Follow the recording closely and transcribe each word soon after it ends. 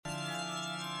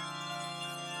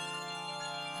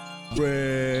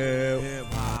Real hip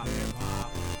hop.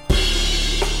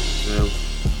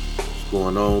 What's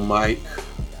going on, Mike?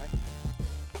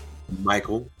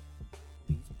 Michael?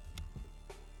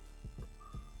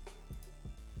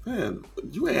 Man,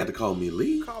 you ain't had to call me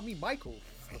Lee. Call me Michael.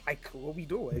 Like, what we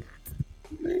doing?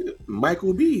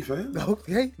 Michael B, fam.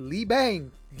 Okay, Lee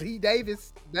Bang, Lee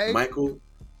Davis, Bang. Michael B.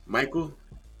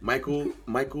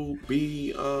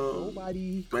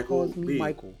 Nobody Michael calls me B.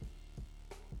 Michael.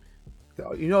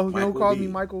 You know who Michael calls B.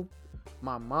 me Michael?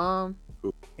 My mom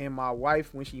Who? and my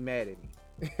wife when she mad at me.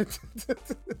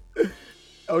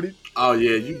 Oh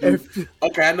yeah, you do.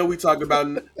 Okay, I know we talked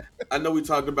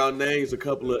about names a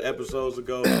couple of episodes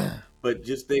ago, but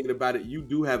just thinking about it, you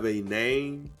do have a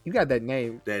name You got that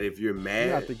name. that if you're mad,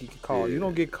 You have to get called. yeah. You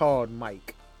don't get called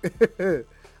Mike.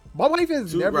 My wife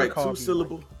has never called me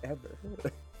two-syllable. Mike,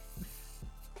 ever.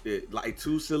 Yeah, like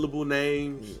 2-syllable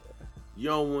names. Yeah. You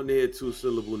don't want to hear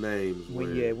 2-syllable names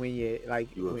when you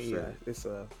like you when upset. it's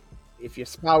if your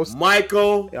spouse.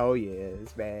 Michael, Oh yeah,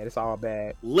 it's bad. It's all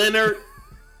bad. Leonard,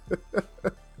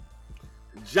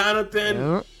 Jonathan,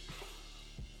 Yeah,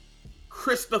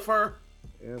 Christopher.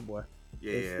 yeah boy.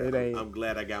 Yeah, It ain't- I'm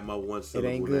glad I got my one It syllable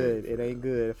ain't good. name. It ain't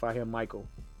good if I hear Michael.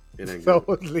 It ain't So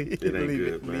good. leave It ain't leave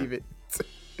good, it. man. Leave it.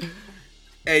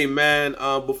 Hey man,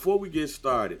 before we get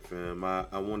started, fam,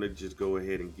 I want to just go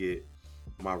ahead and get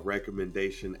my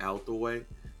recommendation out the way,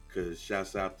 cause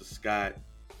shouts out to Scott.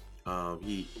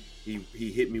 He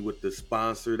hit me with the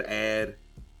sponsored ad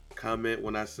comment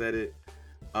when I said it.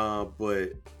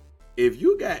 But if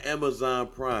you got Amazon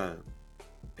Prime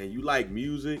and you like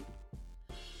music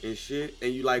and shit,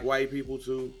 and you like white people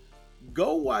too,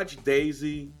 go watch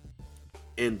Daisy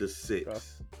and the Six. Okay.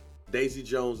 Daisy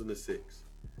Jones and the Six.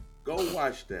 Go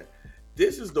watch that.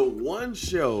 This is the one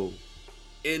show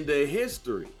in the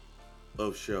history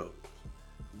of shows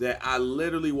that I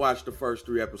literally watched the first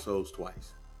 3 episodes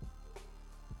twice.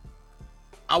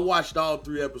 I watched all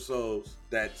 3 episodes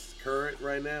that's current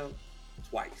right now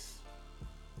twice.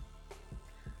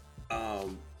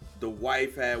 The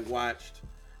wife had watched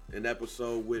an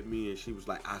episode with me and she was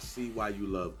like, I see why you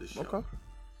love this show. Okay.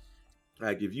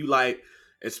 Like if you like,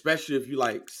 especially if you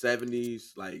like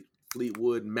 70s, like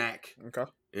Fleetwood Mac Okay.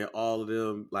 and all of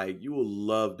them, like you will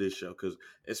love this show, because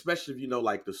especially if you know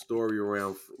like the story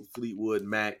around Fleetwood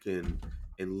Mac and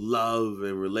love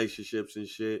and relationships and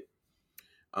shit.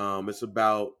 It's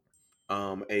about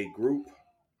a group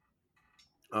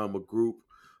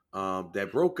that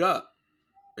broke up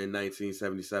in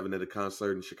 1977 at a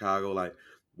concert in Chicago. Like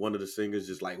one of the singers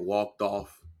just like walked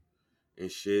off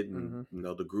and shit, and you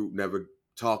know the group never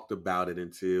talked about it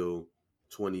until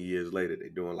 20 years later. They're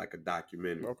doing like a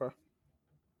documentary. Okay.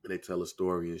 And they tell a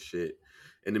story and shit.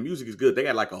 And the music is good. They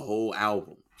got like a whole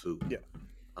album too.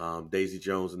 Yeah. Daisy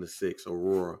Jones and the Six,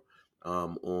 Aurora,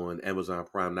 on Amazon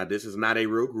Prime. Now this is not a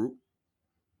real group,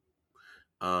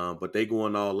 but they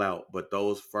going all out. But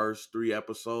those first 3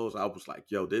 episodes, I was like,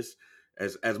 yo, this,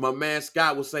 as my man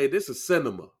Scott would say, this is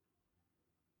cinema.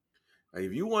 Like,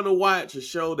 if you want to watch a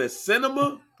show that's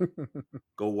cinema,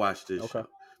 go watch this Okay. show.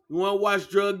 You want to watch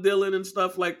drug dealing and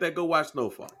stuff like that, go watch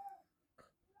Snowfall.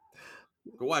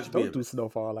 Go watch Don't BMF. do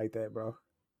Snowfall like that, bro.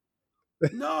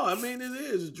 No, I mean it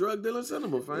is drug dealing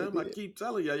cinema, fam. I keep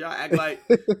telling y'all act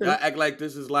like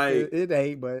this is like it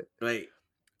ain't, but like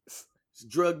it's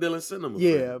drug dealing cinema.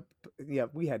 yeah, fam. yeah,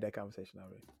 we had that conversation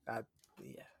already.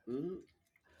 Yeah. Mhm.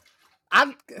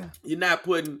 I'm You're not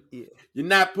putting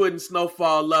yeah.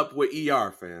 Snowfall up with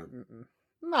ER, fam. Mm-mm.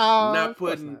 You're No, not of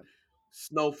course putting not.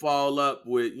 Snowfall up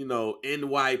with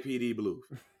NYPD Blue.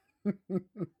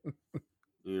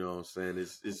 You know what I'm saying?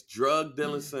 It's drug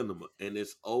dealing cinema, and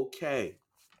it's okay.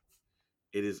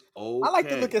 It is okay. I like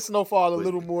to look at Snowfall a but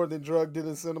little more than drug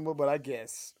dealing cinema, but I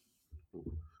guess.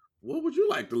 what would you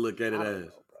like to look at it I don't as?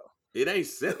 know, bro. It ain't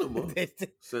cinema.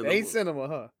 It ain't cinema,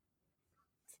 huh?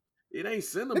 It ain't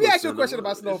cinema. Let me ask you a question cinema.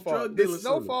 about Snowfall. It's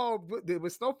drug When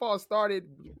Snowfall started,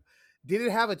 did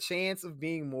it have a chance of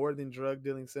being more than drug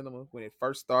dealing cinema when it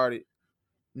first started?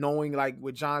 Knowing like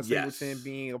with John Singleton Yes.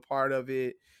 being a part of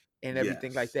it and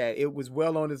everything like Yes. that, it was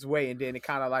well on its way, and then it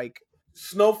kind of like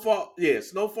Snowfall. Yeah,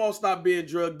 Snowfall stopped being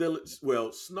drug dealing.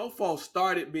 Well, Snowfall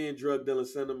started being drug dealing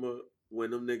cinema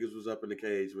when them niggas was up in the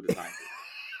cage with the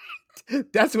tiger.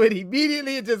 that's when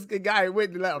immediately it just the guy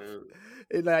went and left.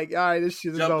 It's like, all right, this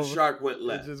shit is Jump over. the shark went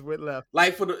left. It just went left.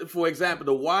 Like for example,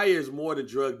 The Wire is more than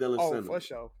drug dealing cinema. For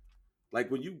sure. Like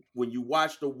when you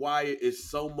watch The Wire, it's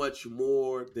so much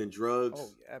more than drugs. Oh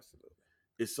yeah, absolutely.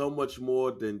 It's so much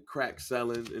more than crack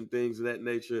selling and things of that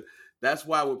nature. That's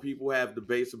why when people have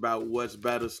debates about what's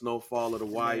better, Snowfall or The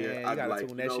Wire, Man, I'd be like, tune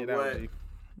you know that shit what? out.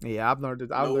 Yeah, I've learned it.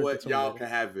 You know what? Y'all can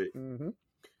have it. Mm-hmm.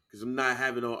 because I'm not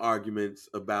having no arguments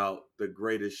about the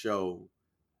greatest show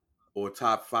or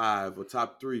top 5 or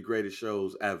top 3 greatest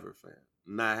shows ever, fam.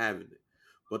 I'm not having it.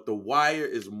 But The Wire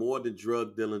is more than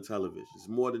drug dealing television. It's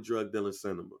more than drug dealing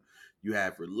cinema. You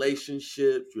have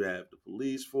relationships. You have the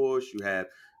police force. You have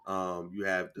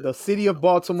the city of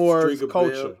Baltimore's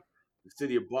culture. The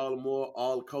city of Baltimore,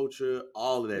 all the culture,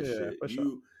 all of that shit.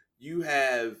 You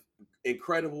have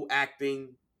incredible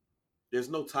acting. There's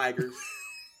no tigers.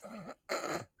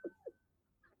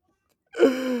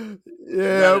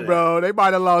 Yeah, bro. They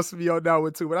might have lost me on that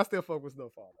one too, but I still fuck with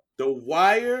Snowfall. The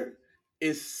Wire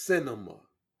is cinema.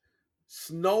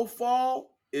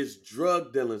 Snowfall is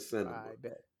drug dealing cinema. I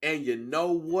bet. And you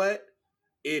know what?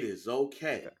 It is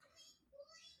okay.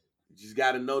 You just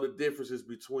got to know the differences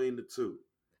between the two.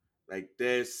 Like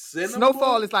there's cinema.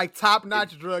 Snowfall is like top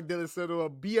notch drug dealing cinema.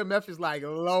 BMF is like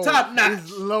low, top notch,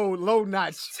 it's low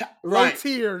notch, low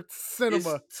tier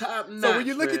cinema. It's top notch. So when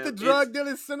you look at the drug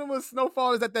dealing cinema,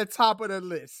 Snowfall is at the top of the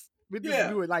list. We just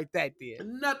do it like that,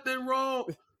 then. Nothing wrong.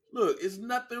 Look, it's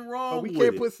nothing wrong. But we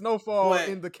can't put Snowfall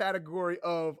in the category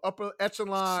of upper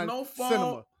echelon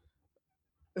cinema.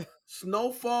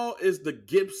 Snowfall is the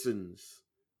Gibsons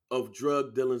of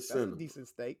drug dealing cinema. That's a decent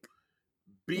steak.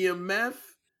 BMF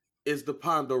is the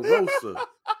Ponderosa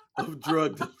of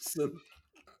drug dealing cinema.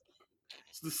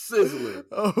 It's the Sizzler.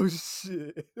 Oh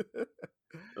shit.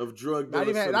 Of drug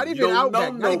dealing cinema. Not even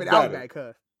Outback. Not even Outback,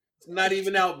 huh? It's not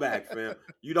even Outback, fam.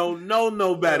 You don't know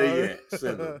no better yet,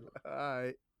 cinema. All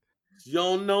right. You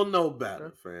don't know no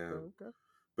better, fam. Okay.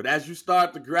 But as you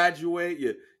start to graduate,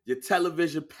 your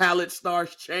television palette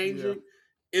starts changing.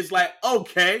 Yeah. It's like,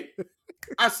 okay,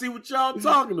 I see what y'all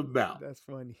talking about. That's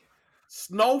funny.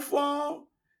 Snowfall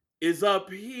is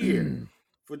up here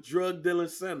for drug dealing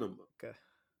cinema. Okay.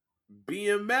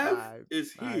 BMF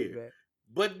is here.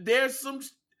 But there's some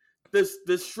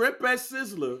the shrimp at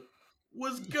Sizzler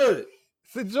was good.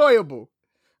 It's enjoyable.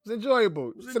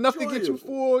 It's enough to get you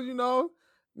full, you know.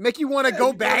 Make you want to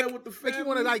go back. Make you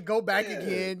want to like go back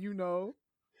again, you know.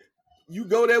 You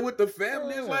go there with the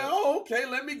family. It's like, oh, okay,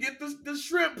 let me get this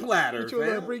shrimp platter.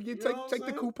 Take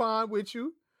the coupon with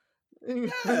you.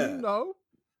 You know.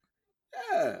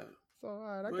 Yeah. So all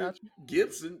right, I got you.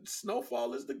 Gibson,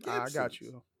 Snowfall is the Gibson. I got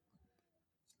you.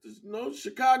 There's no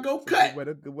Chicago cut.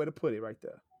 Good way to put it right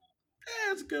there.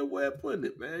 Yeah, it's a good way of putting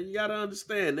it, man. You gotta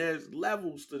understand there's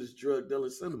levels to this drug dealing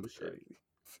cinema shit.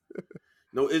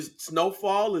 No,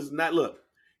 Snowfall is not. Look,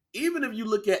 even if you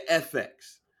look at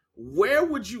FX, where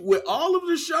would you, with all of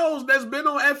the shows that's been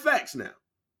on FX now,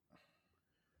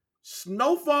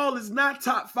 Snowfall is not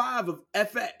top 5 of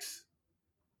FX.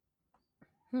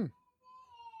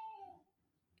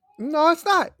 No, it's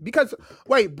not. Because,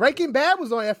 wait, Breaking Bad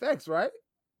was on FX, right?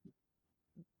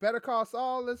 Better Call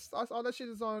Saul, all that shit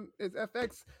is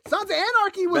FX. Sons of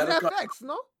Anarchy was FX,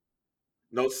 no?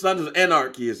 No, Sons of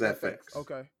Anarchy is FX.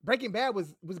 Okay. Breaking Bad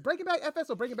was Breaking Bad FX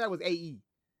or Breaking Bad was AE?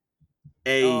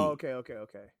 AE. Oh, okay.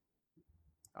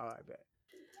 All right, bet.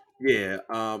 Yeah,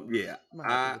 yeah.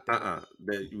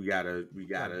 We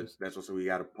gotta. That's what we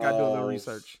gotta pause. Gotta do a little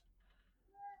research.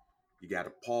 You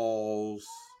gotta pause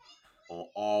on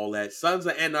all that. Sons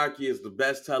of Anarchy is the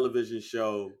best television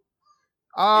show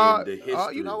in the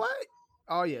history. You know what?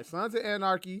 Oh yeah, Sons of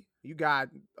Anarchy. You got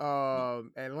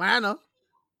Atlanta.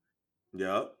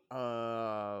 Yep.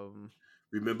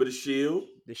 Remember The Shield?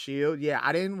 The Shield, yeah.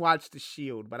 I didn't watch The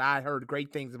Shield, but I heard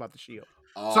great things about The Shield.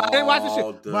 So I didn't watch The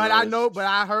Shield, but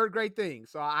I heard great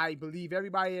things. So I believe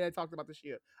everybody that talked about The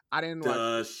Shield. I didn't watch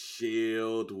The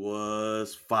Shield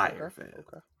was fire, fam.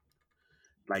 Okay.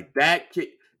 Like that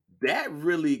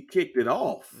really kicked it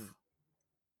off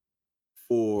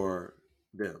for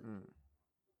them.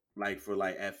 Like for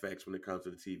FX when it comes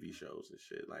to the TV shows and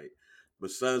shit. Like, but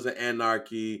Sons of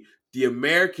Anarchy, The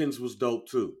Americans was dope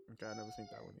too. Okay, I never seen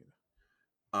that one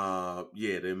either.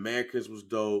 Yeah, The Americans was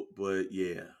dope, but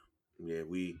yeah,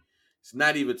 it's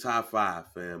not even top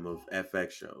 5, fam, of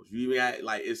FX shows. You even got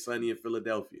like It's Sunny in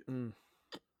Philadelphia,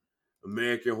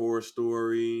 American Horror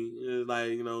Story,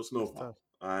 like Snowfall.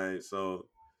 All right, so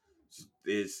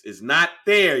it's not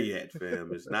there yet,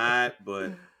 fam. It's not,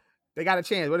 but they got a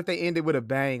chance. What if they ended with a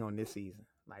bang on this season?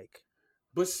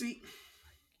 But see,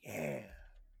 yeah.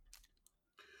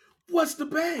 What's the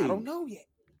bang? I don't know yet.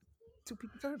 2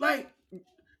 people turn.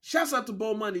 Shouts out to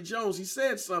Bo Money Jones. He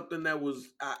said something that was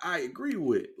I agree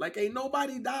with. Like, ain't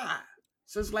nobody died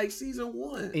since season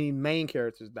 1. Any main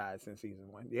characters died since season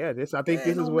 1. Yeah, I think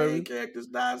this is where main characters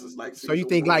died since season 1. So you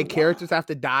think characters have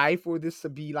to die for this to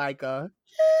be like a?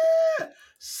 Yeah.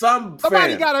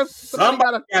 Somebody gotta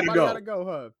go,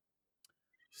 huh?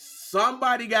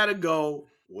 Somebody gotta go.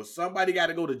 Well, somebody got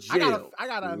to go to jail. I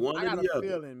got a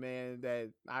feeling, man,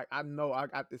 that I know I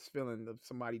got this feeling of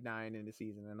somebody dying in the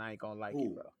season, and I ain't gonna like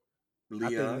it, bro.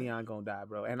 Leon? I think Leon gonna die,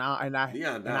 bro, and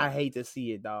I hate to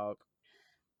see it, dog.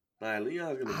 Nah,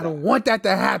 Leon's gonna die. I don't want that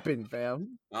to happen,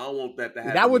 fam. I don't want that to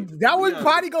happen. That would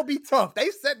probably gonna be tough. They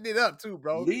setting it up too,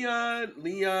 bro.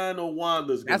 Leon or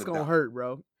Wanda's That's gonna hurt,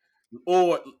 bro.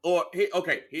 Or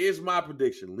okay, here's my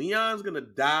prediction. Leon's gonna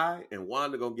die and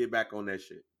Wanda gonna get back on that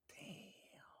shit.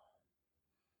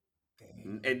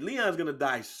 Damn. And Leon's gonna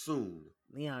die soon.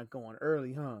 Leon going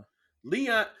early, huh?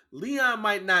 Leon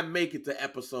might not make it to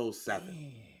episode 7.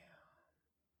 Damn.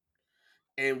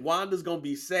 And Wanda's gonna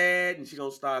be sad and she's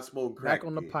gonna start smoking crack. Back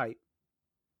on the pipe.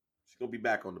 She's gonna be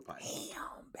back on the pipe.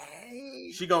 Damn,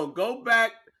 babe. She gonna go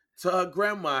back to her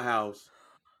grandma's house.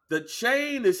 The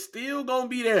chain is still gonna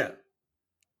be there.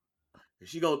 And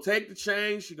she gonna take the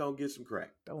chain. She gonna get some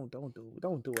crack. Don't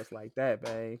do us like that,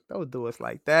 babe. Don't do us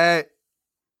like that.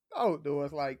 Don't do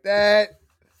us like that.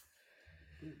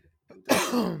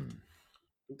 I'm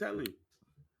telling you.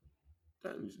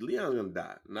 Leon's gonna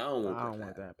die. No, I don't want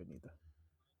that to happen either.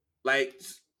 Like,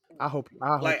 I hope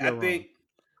like I think,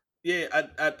 yeah,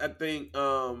 I think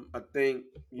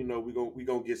you know we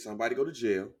gonna get somebody to go to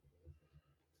jail,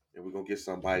 and we're gonna get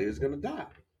somebody that's gonna die.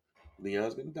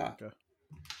 Leon's gonna die. Okay.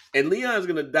 And Leon's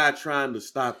gonna die trying to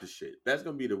stop the shit. That's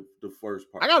gonna be the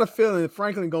first part. I got a feeling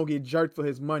Franklin gonna get jerked for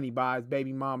his money by his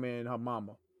baby mama and her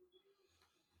mama.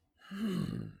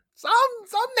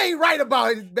 Something ain't right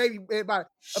about his baby. They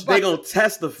gonna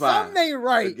testify. Something ain't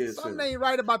right. Something ain't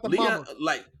right about the mama.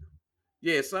 Like,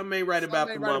 yeah, something ain't right about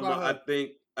the mama. I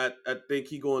think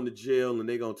he going to jail and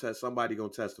they gonna somebody gonna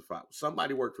testify.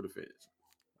 Somebody worked for the feds,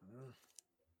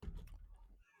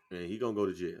 and he gonna go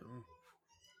to jail.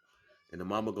 And the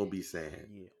mama gonna be sad.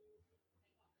 Yeah.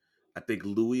 I think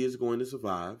Louis is going to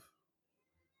survive.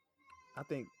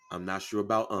 I'm not sure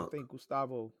about Unc. I think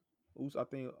Gustavo. I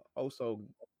think also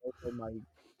might.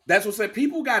 That's what said.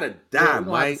 People gotta die,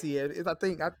 Mike.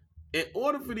 In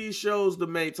order for these shows to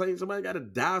maintain, somebody gotta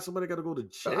die. Somebody gotta go to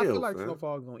jail. I feel like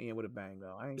Snowfall's gonna end with a bang,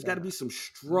 though. There's gotta be some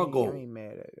struggle. I ain't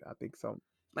mad at it. I think so.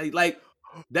 Like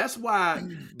that's why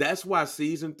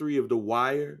season 3 of The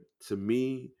Wire to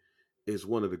me is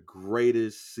one of the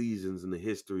greatest seasons in the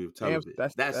history of television.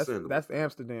 That's the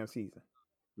Amsterdam season.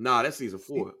 Nah, that's season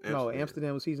 4.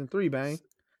 Amsterdam was season 3, bang.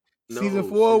 No, season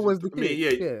 4 was the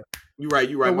kid. Yeah. You're right.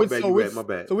 My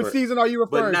bad. So which season are you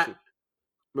referring to?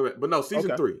 But no,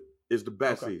 season 3 is the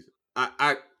best season.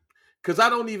 Because I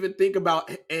don't even think about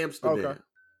Amsterdam. Okay.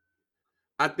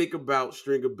 I think about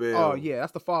Stringer Bell. Oh yeah,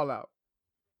 that's the Fallout.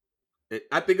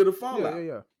 I think of the Fallout.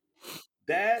 Yeah.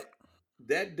 That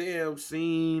damn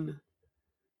scene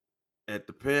at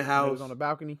the penthouse. When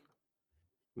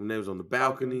they was on the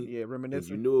balcony. Yeah,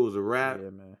 reminiscing. You knew it was a wrap. Yeah,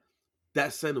 man.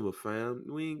 That cinema, fam.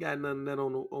 We ain't got nothing of that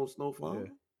on Snowfall. Yeah.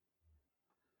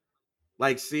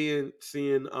 Like seeing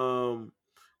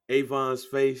Avon's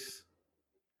face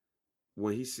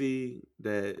when he see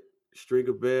that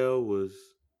Stringer Bell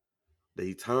that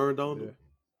he turned on him.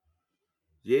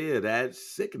 Yeah,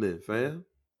 that's sickening, fam.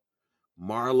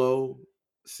 Marlo,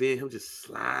 seeing him just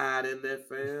slide in there,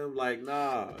 fam. Like,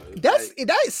 nah.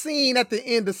 That scene at the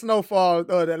end of Snowfall,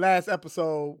 the last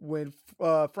episode, when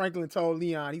Franklin told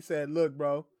Leon, he said, "Look,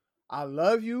 bro, I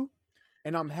love you,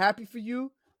 and I'm happy for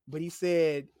you," but he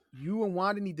said, "You and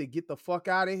Wanda need to get the fuck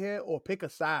out of here or pick a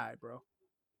side, bro."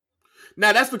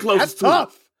 Now that's the closest. That's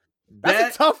tough.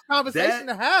 That's a tough conversation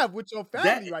to have with your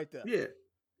family right there. Yeah,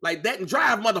 like that and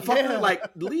drive, motherfucker. Yeah. Like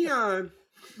Leon,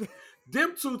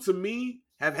 them two to me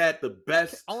have had the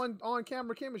best on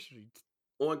camera chemistry.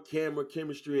 On camera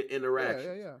chemistry and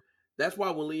interaction. Yeah. That's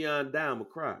why when Leon died, I'ma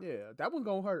cry. Yeah, that one's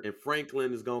gonna hurt. And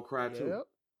Franklin is gonna cry too.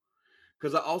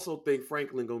 Because I also think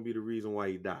Franklin gonna be the reason why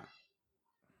he died.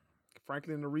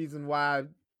 Franklin, the reason why,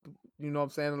 you know what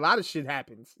I'm saying, a lot of shit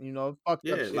happens. You know, fucked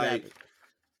up shit happens.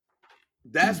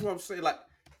 That's what I'm saying. Like,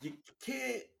 you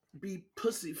can't be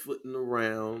pussyfooting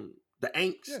around the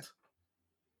angst. Yeah.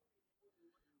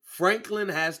 Franklin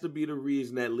has to be the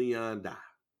reason that Leon died.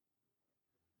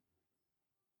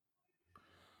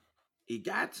 He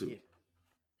got to. Yeah.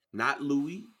 Not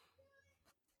Louis.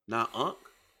 Not Unc.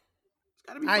 It's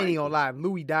gotta be Franklin. I ain't gonna lie. If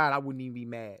Louis died, I wouldn't even be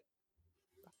mad.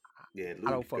 Yeah, Louis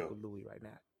I don't fuck with Louis right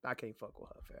now. I can't fuck with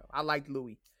her, fam. I like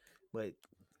Louis, but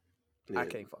I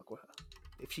can't fuck with her.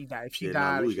 If she died,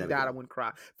 I wouldn't cry.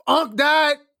 If Unc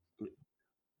died,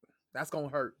 that's gonna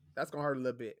hurt. That's gonna hurt a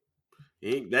little bit.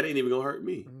 That ain't even gonna hurt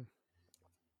me. Mm-hmm.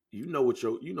 You know what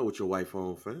your wife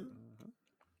on, fam. Mm-hmm.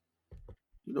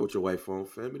 You know what your wife on,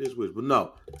 fam. It is weird, but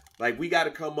no, like we got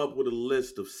to come up with a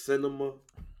list of cinema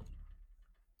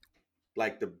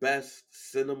like the best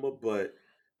cinema, but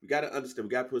we got to understand,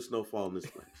 we got to put Snowfall in this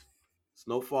place.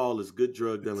 Snowfall is good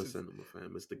drug dealing cinema,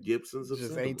 fam. It's the Gibsons of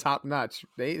just cinema. ain't top notch.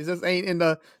 It just ain't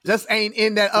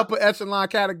in that upper echelon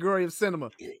category of cinema.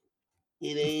 It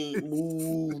ain't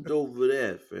moved over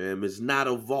there, fam. It's not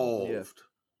evolved. Yeah.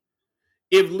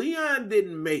 If Leon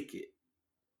didn't make it,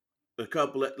 a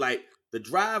couple of like the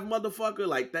Drive motherfucker,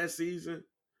 like that season,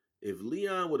 if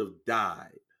Leon would have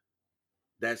died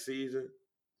that season,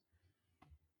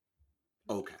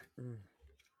 okay.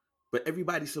 But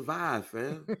everybody survived,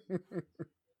 fam.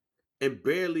 And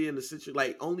barely in the situation,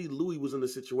 like only Louis was in the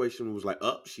situation who was like,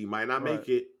 she might not make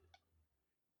it.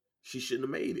 She shouldn't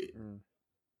have made it.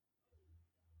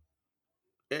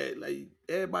 Like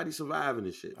everybody surviving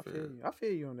this shit, fam. I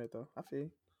feel you on that though. I feel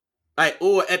you. Like,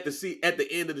 or at the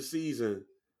end of the season,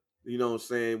 you know what I'm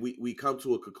saying? We come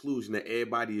to a conclusion that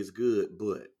everybody is good,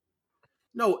 but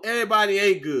no, everybody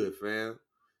ain't good, fam.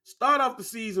 Start off the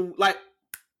season like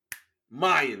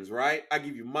Mayans, right? I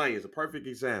give you Mayans, a perfect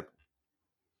example.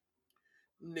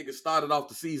 Nigga started off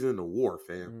the season in a war,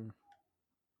 fam.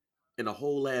 In a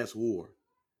whole ass war.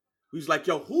 He's like,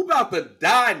 yo, who about to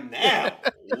die now?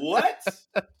 What?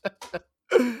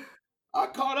 I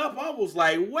caught up. I was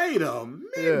like, wait a minute.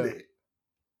 Yeah.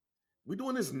 We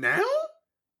doing this now?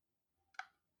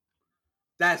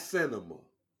 That's cinema.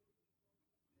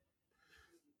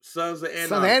 Sons of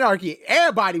Anarchy.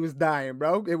 Everybody was dying,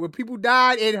 bro. And when people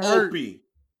died, it hurt.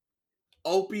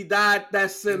 Opie died.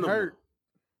 That's cinema. It hurt.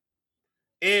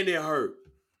 And it hurt.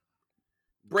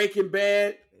 Breaking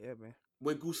Bad. Yeah, man.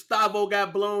 When Gustavo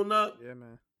got blown up. Yeah,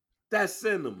 man. That's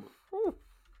cinema. Whew.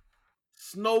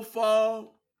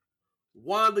 Snowfall.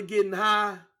 Wanda getting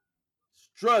high.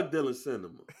 Drug dealing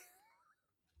cinema.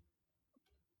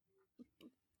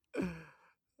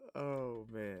 Oh,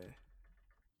 man.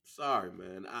 Sorry,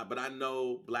 man. But I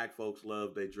know black folks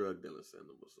love their drug dealing cinema,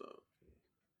 so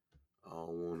I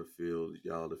don't want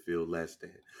y'all to feel less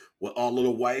than. Well, all of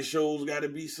the white shows got to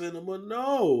be cinema?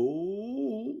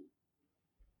 No.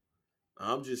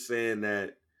 I'm just saying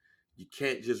that you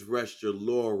can't just rest your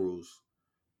laurels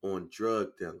on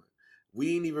drug dealing.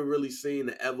 We ain't even really seen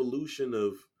the evolution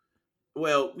of,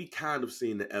 well, we kind of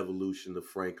seen the evolution of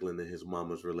Franklin and his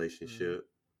mama's relationship. Mm-hmm.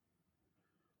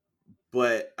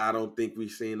 But I don't think we've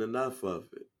seen enough of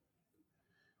it.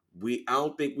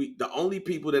 The only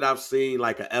people that I've seen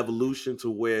like an evolution to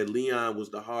where Leon was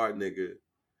the hard nigga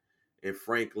and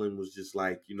Franklin was just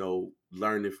like, you know,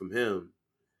 learning from him.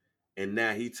 And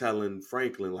now he telling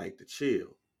Franklin like to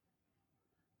chill.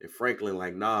 And Franklin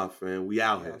like, nah, fam, we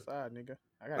out here. Outside, nigga.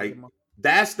 I gotta like,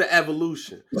 that's the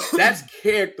evolution. That's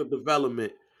character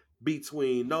development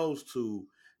between those two.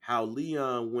 How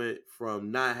Leon went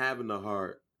from not having a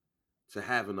heart to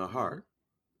having a heart.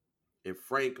 And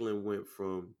Franklin went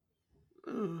from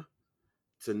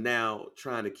to now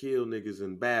trying to kill niggas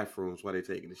in bathrooms while they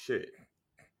taking the shit.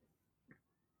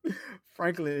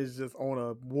 Franklin is just on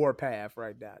a war path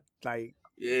right now. Like,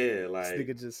 yeah, like this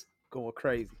nigga just going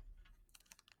crazy.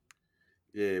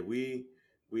 Yeah, we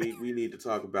need to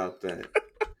talk about that.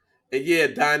 And yeah,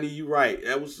 Donnie, you right.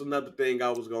 That was another thing I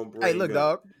was gonna bring. Hey, look,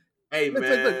 dog. Hey,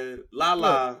 man,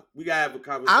 Lala, we gotta have a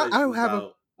conversation. I don't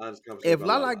have honest conversation. If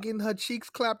Lala getting her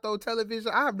cheeks clapped on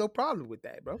television, I have no problem with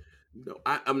that, bro. No,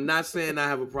 I'm not saying I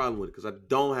have a problem with it because I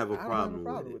don't have a problem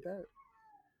with that.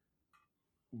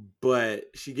 But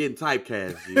she getting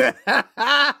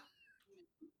typecast.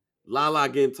 Lala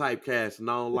getting typecast, and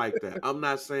I don't like that. I'm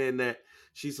not saying that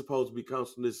she's supposed to become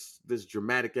this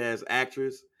dramatic ass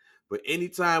actress, but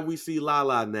anytime we see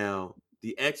Lala now,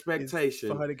 the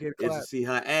expectation is to see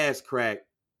her ass crack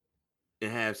and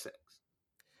have sex.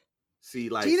 See,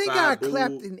 like she done got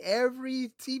clapped in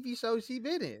every TV show she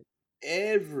been in.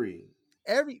 Every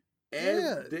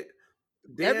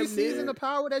season of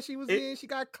Power that she was in, she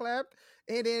got clapped.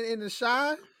 And then in The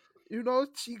Chi, you know,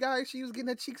 she was getting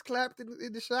her cheeks clapped in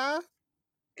The Chi.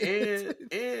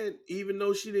 And even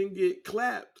though she didn't get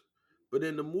clapped, but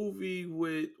in the movie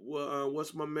with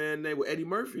what's my man name with Eddie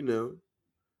Murphy now,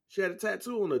 she had a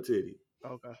tattoo on her titty.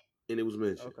 Okay. And it was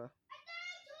mentioned. Okay.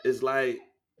 It's like,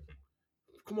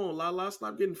 come on, Lala,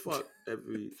 stop getting fucked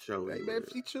every show. Hey, man,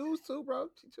 she choose to, bro.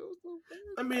 She choose to.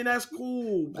 I mean, that's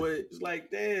cool, but it's like,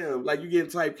 damn, like you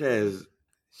getting typecast.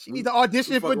 She need to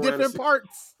audition for different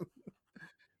parts.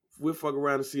 We'll fuck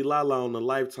around and see Lala on the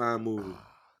Lifetime movie.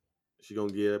 She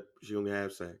gonna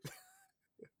have sex.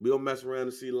 We gonna mess around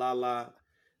and see Lala,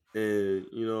 and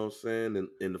you know what I'm saying,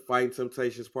 and the Fighting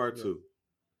Temptations Part 2.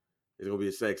 It's gonna be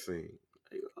a sex scene.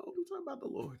 Hey, we talking about the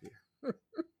Lord here.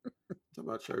 Talking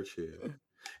about church here.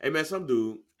 Hey man, some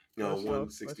dude,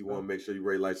 161. Make sure you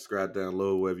rate, like, subscribe,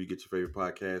 download wherever you get your favorite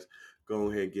podcast. go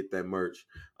ahead and get that merch.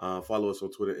 Follow us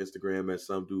on Twitter, Instagram at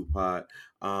Some Dude Pod.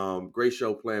 Great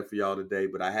show planned for y'all today,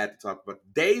 but I had to talk about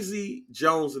Daisy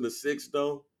Jones and the Six,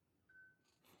 though.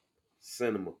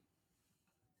 Cinema.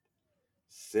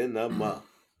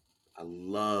 I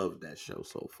love that show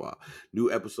so far.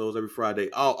 New episodes every Friday.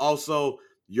 Oh, also,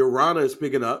 Urana is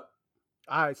picking up.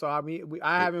 All right, so I mean,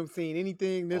 I haven't seen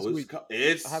anything this week.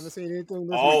 I haven't seen anything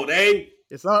this week.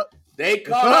 It's up. They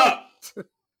caught up.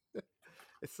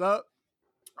 It's up.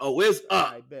 Oh, it's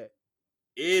up. I bet.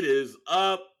 It is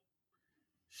up.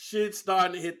 Shit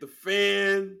starting to hit the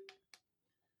fan.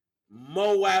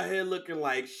 Mo out here looking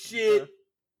like shit. Okay.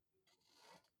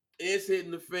 It's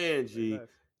hitting the fan, G.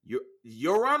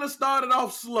 Urana started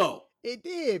off slow. It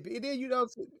did. You know,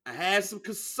 I had some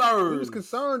concerns. We was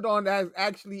concerned on that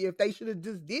actually if they should have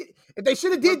did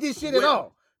this shit at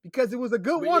all, because it was a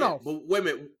good one-off. But wait a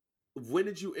minute. When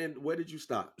did you end? Where did you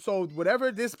stop? So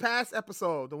whatever this past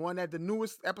episode, the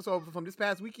newest episode from this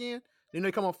past weekend, then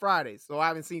they come on Fridays. So I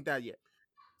haven't seen that yet.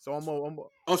 So I'm oh,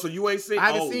 so you ain't seen?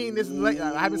 I haven't seen this.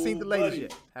 I haven't seen the latest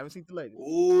yet. Haven't seen the latest.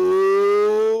 Ooh,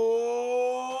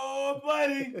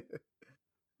 buddy.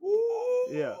 Ooh.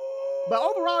 Yeah. But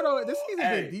overall, though, this season's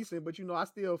been decent. But you know, I'm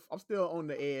still on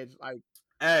the edge. Like,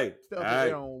 still up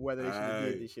there on whether they should have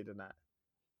did this shit or not.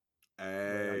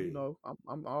 But, you know,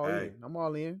 I'm all in. I'm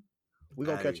all in. We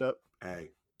gonna catch up. I'm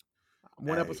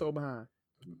one episode behind.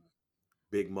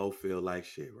 Big Mo feel like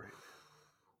shit right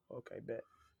now. Okay, bet.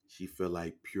 She feel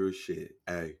like pure shit.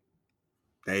 Hey,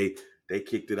 they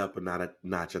kicked it up a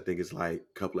notch. I think it's like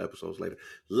a couple episodes later.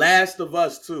 Last of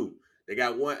Us 2. They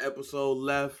got one episode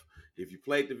left. If you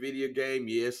played the video game,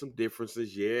 some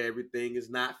differences. Everything is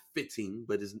not fitting,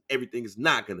 but everything is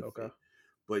not gonna fit.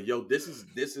 But yo, this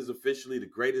is officially the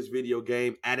greatest video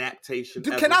game adaptation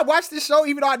ever. Can I watch this show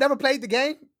even though I never played the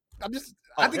game?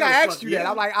 I think I asked you that.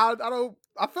 I'm like, I don't.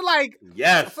 I feel like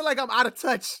I feel like I'm out of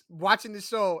touch watching the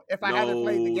show if I haven't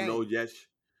played the game.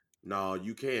 No,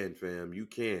 you can, fam. You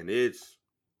can.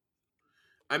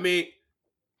 I mean,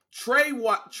 Trey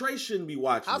shouldn't be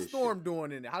watching. How's Storm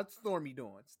doing in it? How's Stormy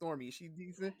doing? Stormy, is she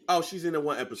decent? Oh, she's in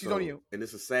one episode. She's only and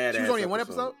it's a sad. She was only in one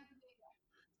episode.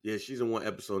 Yeah, she's in one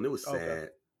episode, and it was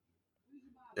sad.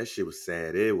 That shit was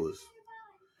sad. It was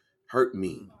hurt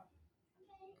me.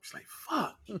 It's like,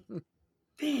 fuck.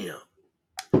 Damn.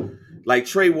 Like,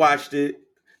 Trey watched it.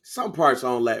 Some parts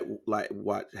I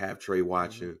don't have Trey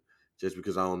watching just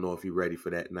because I don't know if he's ready for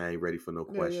that, and I ain't ready for no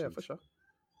questions. Yeah, for sure.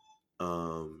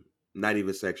 Not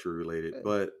even sexually related,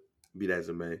 but be that as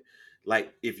it may.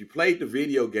 Like, if you played the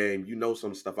video game, you know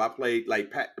some stuff. I played,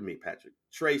 like, Patrick.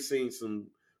 Trey seen some,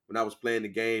 when I was playing the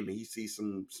game, and he sees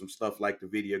some stuff like the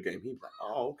video game. He's like,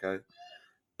 oh, okay.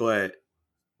 But,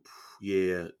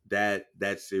 yeah,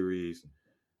 that series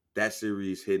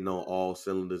hitting on all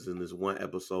cylinders, and there's one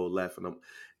episode left. And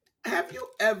have you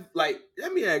ever, like,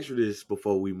 let me ask you this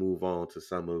before we move on to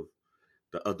some of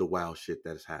the other wild shit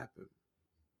that's happened.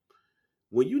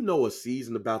 When you know a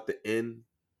season about to end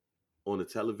on a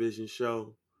television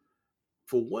show,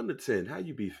 for 1 to 10, how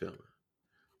you be feeling?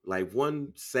 Like,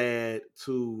 1 sad,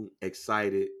 2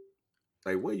 excited.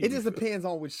 Like, what you? It just depends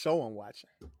on which show I'm watching.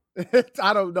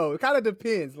 I don't know. It kind of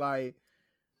depends. Like,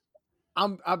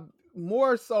 I'm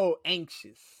more so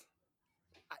anxious.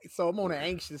 So I'm on an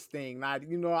anxious thing. Like,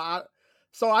 you know, I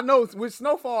know with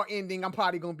Snowfall ending, I'm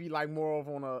probably gonna be like more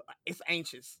of it's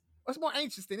anxious. It's more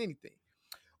anxious than anything.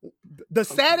 The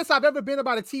saddest I've ever been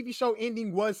about a TV show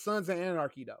ending was Sons of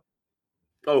Anarchy,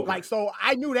 though. Okay. Like, so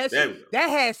I knew that shit. That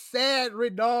had sad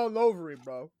written all over it,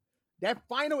 bro. That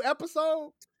final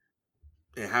episode.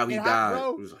 And how he died.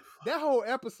 Bro, like, that whole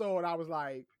episode, I was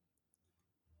like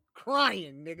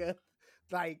crying, nigga.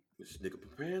 Like, this nigga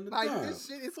preparing to die. This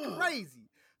shit is crazy.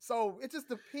 So it just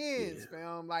depends,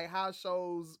 fam. Like, how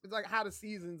shows, it's like how the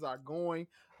seasons are going.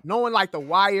 Knowing like The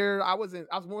Wire, I was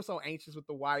more so anxious with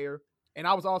The Wire. And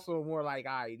I was also more like,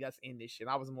 all right, let's end this shit.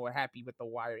 I was more happy with The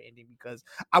Wire ending because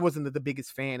I wasn't the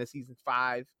biggest fan of season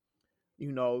 5,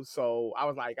 you know. So I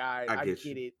was like, all right, I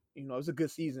get it. You know, it was a good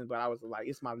season, but I was like,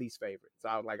 it's my least favorite. So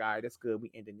I was like, all right, that's good.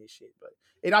 We ending this shit. But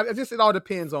it all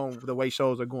depends on the way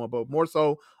shows are going. But more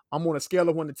so, I'm on a scale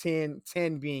of 1 to 10,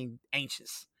 10 being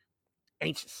anxious.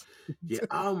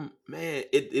 Yeah, man,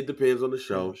 it depends on the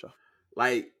show.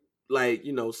 Like,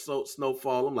 you know, so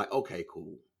Snowfall, I'm like, okay,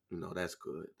 cool. You know, that's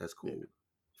good. That's cool. Yeah.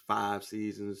 5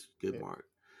 seasons, good mark.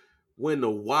 When The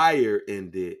Wire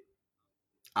ended,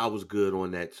 I was good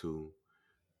on that too.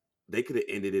 They could have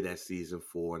ended it at season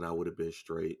 4 and I would have been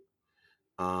straight.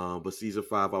 But season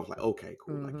 5, I was like, okay,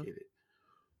 cool, I get it.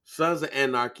 Sons of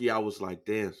Anarchy, I was like,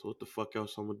 damn, so what the fuck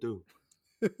else I'm gonna do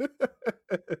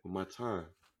with my time?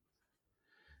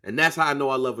 And that's how I know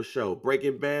I love a show.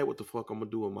 Breaking Bad, what the fuck I'm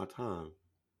gonna do with my time?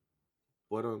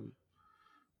 But I'm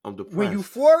When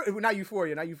depressed. not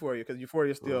Euphoria, because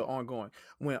Euphoria is still ongoing.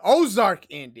 When Ozark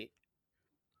ended,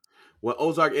 When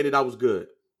Ozark ended, I was good.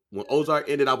 When Ozark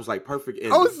ended, I was like perfect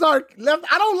ending. Ozark left.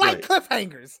 I don't like Straight.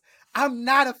 cliffhangers. I'm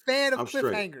not a fan of I'm straight.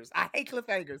 cliffhangers. I hate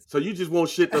cliffhangers. So you just want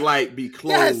shit to like be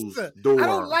Yes, closed door. I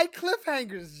don't like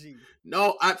cliffhangers, G.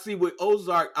 No, I see with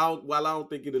Ozark, while I don't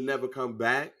think it'll never come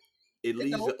back, it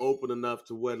leaves it don't. open enough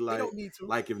to what They don't need to.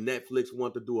 like if Netflix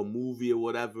want to do a movie or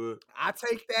whatever, I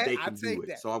take that. they I can do take it.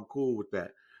 that. So I'm cool with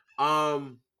that.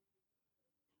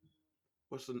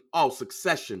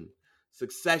 Succession.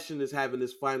 Succession is having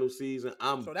this final season.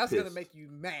 So that's pissed. gonna make you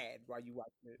mad while you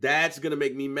watch it. That's gonna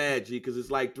make me mad, G, because it's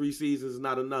like 3 seasons is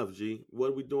not enough, G.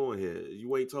 What are we doing here?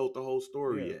 You ain't told the whole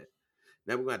story yet.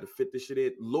 Now we're gonna have to fit this shit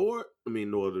in. Lord of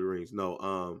the Rings.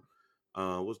 No,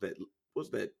 what's that? What's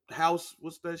that house?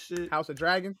 What's that shit? House of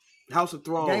Dragons? House of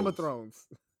Thrones. Game of Thrones.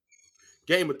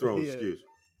 Game of Thrones, Yeah. excuse me.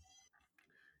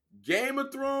 Game of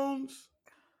Thrones.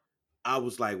 I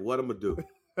was like, what am I do?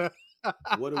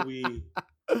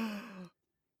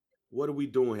 What are we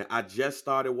doing here? I just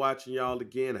started watching y'all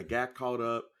again. I got caught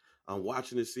up. I'm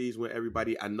watching the season with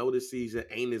everybody. I know this season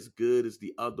ain't as good as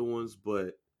the other ones,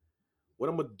 but what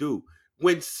I'm gonna do?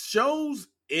 When shows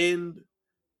end,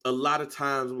 a lot of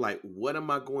times I'm like, what am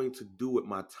I going to do with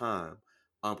my time?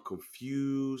 I'm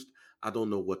confused. I don't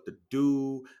know what to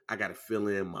do. I got to fill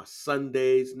in my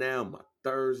Sundays now, my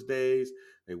Thursdays.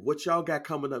 And what y'all got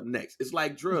coming up next? It's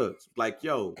like drugs. Like,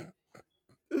 yo.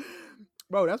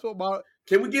 Bro, that's what my...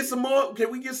 Can we get some more? Can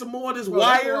we get some more of this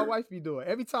Wire? That's what my wife be doing.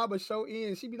 Every time a show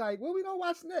ends, she be like, what we gonna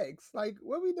watch next? Like,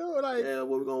 what we doing? Like, yeah,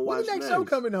 what we gonna watch when the next show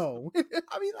coming home?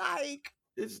 I mean, like...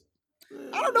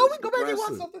 I don't know. We can go back and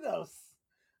watch something else.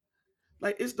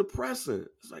 Like, it's depressing.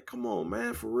 It's like, come on,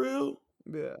 man, for real?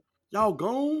 Yeah. Y'all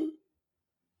gone?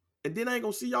 And then I ain't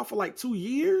gonna see y'all for like 2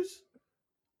 years?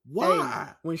 Why?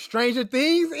 Hey, when Stranger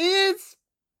Things ends?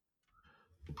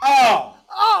 Oh!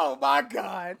 Oh, my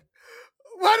God.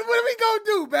 What are we gonna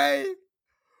do, babe?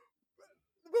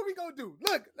 What are we gonna do?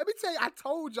 Look, let me tell you, I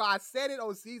told y'all, I said it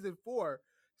on season 4.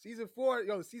 Season 4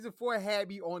 had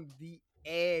me on the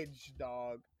edge,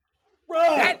 dog. Bro,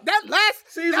 that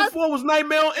last season 4 was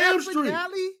Nightmare on Elm Street.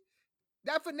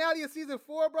 That finale of season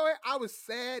 4, bro, I was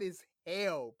sad as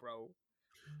hell, bro.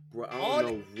 Bro, I don't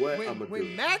know what I'm gonna do.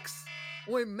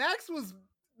 When Max was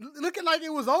looking like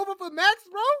it was over for Max,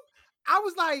 bro, I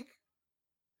was like,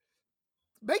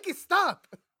 make it stop,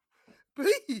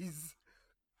 please.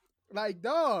 Like,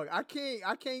 dog, I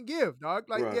can't give, dog.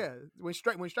 Like, bro. Yeah, when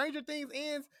Stranger Things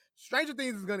ends, Stranger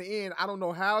Things is gonna end. I don't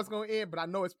know how it's gonna end, but I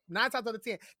know it's 9 times out of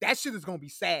 10. That shit is gonna be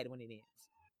sad when it ends.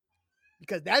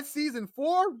 Because that season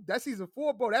 4,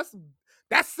 bro, that's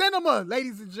cinema,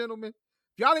 ladies and gentlemen.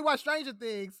 If y'all ain't watch Stranger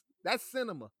Things, that's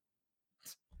cinema.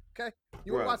 Okay?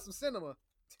 You want to watch some cinema.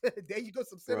 There you go,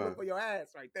 some cinema for your ass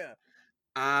right there.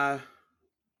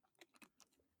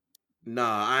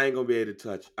 Nah, I ain't gonna be able to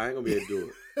touch. I ain't gonna be able to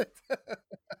do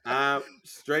it.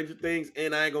 Stranger Things,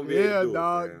 and I ain't gonna be able to do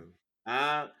it,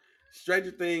 man.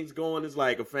 Stranger Things going is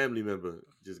like a family member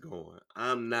just going.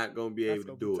 I'm not gonna be able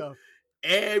to do it.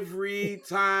 Every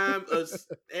time,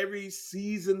 every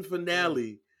season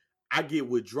finale, I get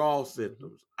withdrawal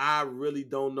symptoms. I really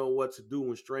don't know what to do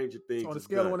when Stranger Things. On a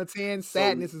scale of 1 to 10,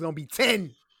 sadness is gonna be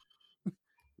 10.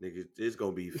 Nigga, it's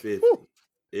gonna be 50.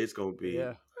 It's gonna be,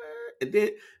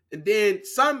 and then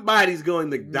somebody's going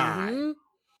to die.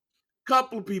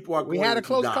 Couple of people are going to die. We had a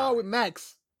close call with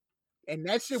Max, and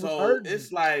that shit was hurting.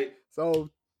 It's like, so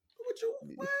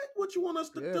what you want us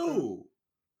to do?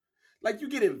 Like, you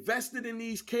get invested in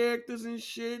these characters and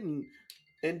shit, and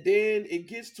then it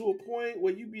gets to a point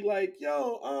where you be like,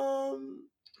 yo,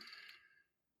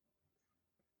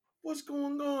 what's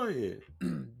going on here?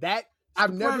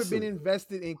 I've never been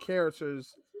invested in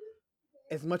characters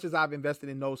as much as I've invested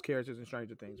in those characters in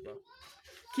Stranger Things, bro.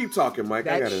 Keep talking, Mike.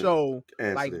 That show,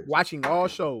 like this. Watching all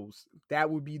shows, that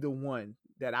would be the one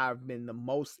that I've been the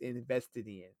most invested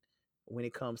in when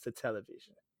it comes to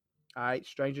television. All right,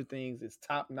 Stranger Things is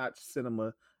top-notch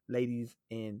cinema, ladies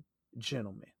and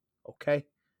gentlemen. Okay,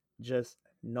 just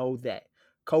know that.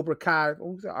 Cobra Kai.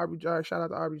 Who's that? RBJ. Shout out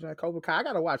to RBJ. Cobra Kai. I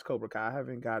gotta watch Cobra Kai. I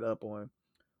haven't got up on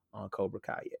Cobra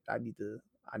Kai yet. I need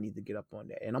to get up on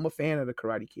that. And I'm a fan of the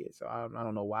Karate Kid, so I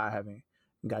don't know why I haven't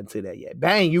gotten to that yet.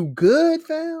 Bang, you good,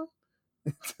 fam?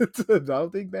 I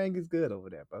don't think Bang is good over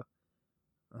there, bro.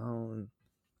 Let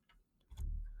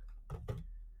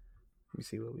me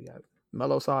see what we got.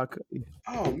 Mellow saw.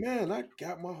 Oh man, I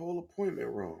got my whole appointment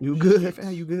wrong. You good,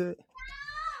 fam? You good?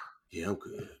 Yeah, I'm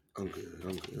good.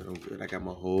 I got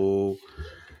my whole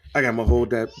I got my whole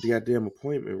goddamn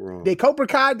appointment wrong. The Cobra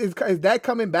Kai is that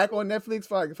coming back on Netflix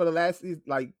for the last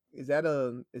like is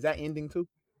that ending too?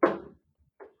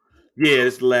 Yeah,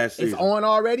 it's the last It's season. on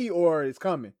already or it's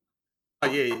coming? Oh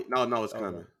yeah. No, it's Okay.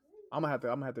 coming. I'm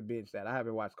gonna have to binge that. I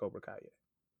haven't watched Cobra Kai yet.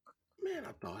 Man,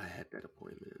 I thought I had that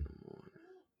appointment in the morning.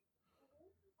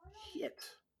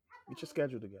 Shit. Get your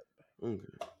schedule together. Okay.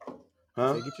 I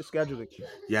Huh? say get your schedule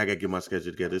together. Yeah, I gotta get my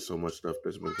schedule together. There's so much stuff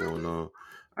that's been going on.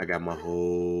 I got my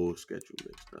whole schedule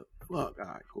mixed up. Fuck, all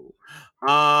right, cool.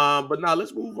 But now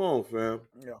let's move on, fam.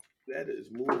 Yeah. That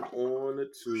is move on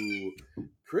to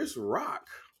Chris Rock.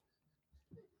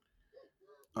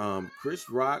 Chris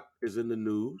Rock is in the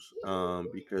news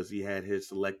because he had his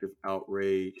selective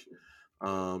outrage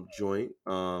joint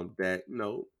that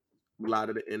a lot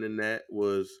of the internet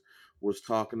was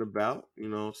talking about. You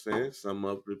know what I'm saying? Some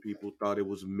of the people thought it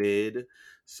was mid,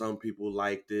 some people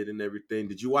liked it and everything.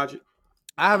 Did you watch it?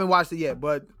 I haven't watched it yet,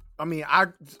 but I mean, I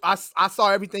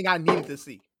saw everything I needed to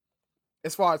see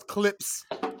as far as clips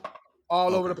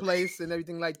all over the Okay. place and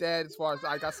everything like that. As far as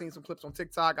like, I seen some clips on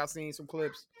TikTok, I seen some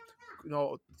clips,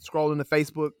 scrolling the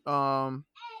Facebook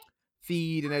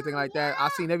feed and everything like that. I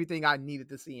seen everything I needed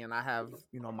to see, and I have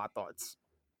my thoughts.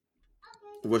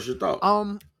 What's your thought?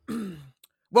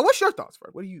 Well, what's your thoughts,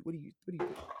 Fred? What do you think?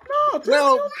 No,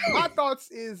 Well, my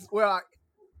thoughts is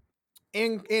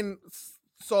in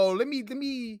so let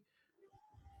me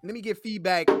give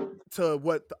feedback to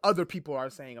what the other people are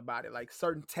saying about it. Like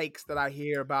certain takes that I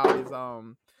hear about is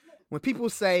when people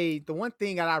say the one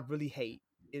thing that I really hate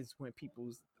is when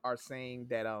people are saying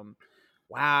that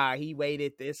wow, he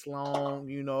waited this long,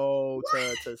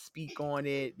 to speak on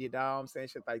it, you know what I'm saying,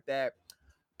 shit like that.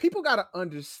 People got to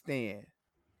understand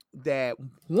that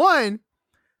one,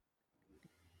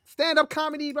 stand-up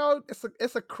comedy, bro,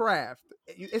 it's a craft.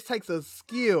 It takes a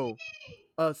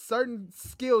certain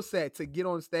skill set to get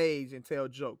on stage and tell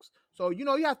jokes. So, you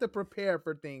have to prepare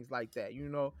for things like that.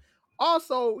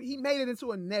 Also, he made it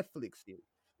into a Netflix series.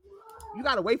 You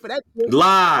gotta wait for that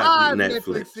live live Netflix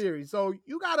Netflix. series. So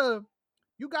you gotta,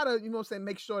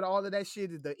 make sure that all of that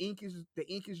shit is the ink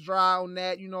is dry on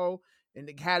that, and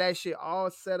to have that shit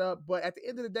all set up. But at the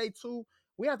end of the day, too,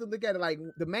 we have to look at it like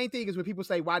the main thing is when people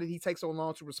say, why did he take so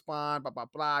long to respond? Blah blah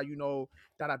blah,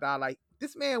 da da da. Like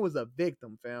this man was a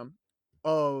victim, fam,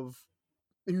 of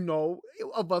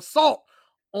of assault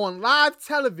on live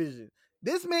television.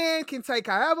 This man can take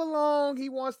however long he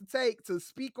wants to take to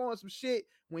speak on some shit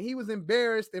when he was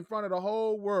embarrassed in front of the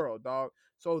whole world, dog.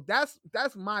 So that's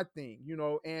my thing,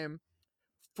 and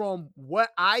from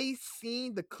what I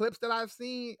seen, the clips that I've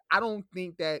seen, I don't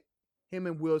think that him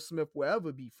and Will Smith will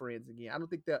ever be friends again. I don't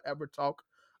think they'll ever talk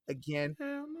again.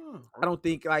 Hell no. I don't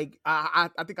think like I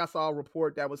think I saw a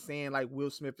report that was saying like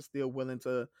Will Smith is still willing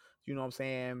to, what I'm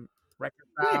saying, Yeah,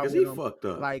 reconcile because with he him. fucked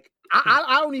up. Like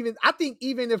I don't even I think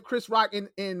even if Chris Rock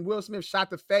and Will Smith shot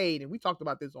the fade, and we talked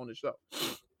about this on the show,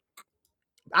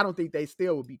 I don't think they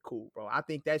still would be cool, bro. I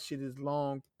think that shit is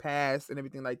long past and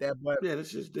everything like that. But Yeah,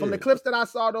 that's just from the dead. clips that I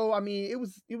saw though, I mean, it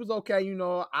was okay.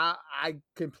 I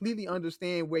completely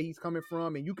understand where he's coming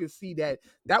from, and you can see that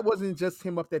wasn't just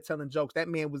him up there telling jokes. That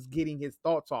man was getting his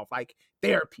thoughts off, like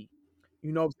therapy.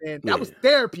 You know what I'm saying? That was Yeah.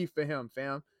 therapy for him,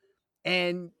 fam.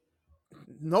 And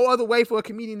no other way for a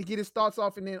comedian to get his thoughts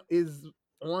off and then is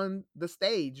on the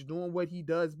stage doing what he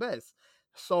does best.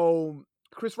 So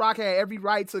Chris Rock had every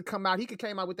right to come out. He could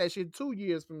came out with that shit 2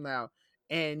 years from now.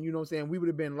 And you know what I'm saying? We would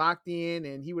have been locked in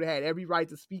and he would have had every right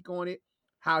to speak on it,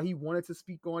 how he wanted to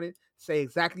speak on it, say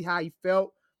exactly how he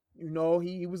felt. He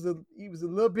was a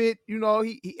little bit, he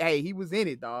was in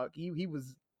it, dog. He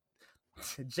was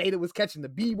Jada was catching the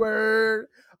B word,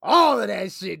 all of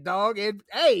that shit, dog. And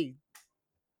hey,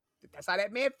 that's how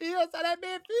that man feels. That's how that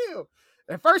man feel.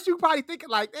 At first, you probably thinking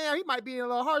like, damn, he might be a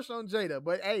little harsh on Jada.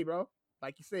 But hey, bro,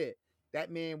 like you said,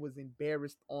 that man was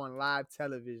embarrassed on live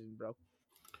television, bro.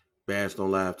 Bashed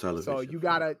on live So television. you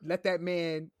gotta let that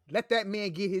man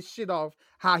get his shit off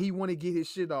how he want to get his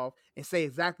shit off and say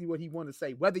exactly what he want to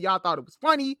say. Whether y'all thought it was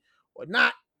funny or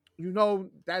not,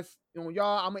 that's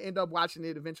y'all. I'm gonna end up watching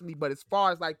it eventually. But as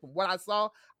far as like from what I saw,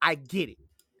 I get it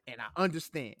and I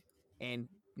understand. And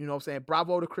what I'm saying,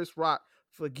 bravo to Chris Rock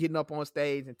for getting up on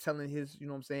stage and telling his,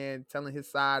 telling his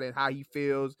side and how he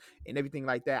feels and everything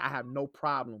like that. I have no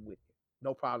problem with it.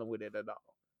 No problem with it at all.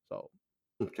 So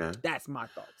Okay. that's my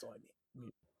thoughts on it.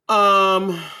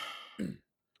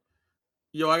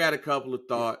 Yo, I got a couple of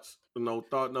thoughts.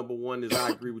 Thought number one is I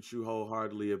agree with you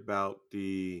wholeheartedly about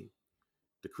the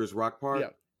Chris Rock part. Yeah.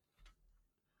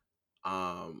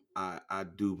 I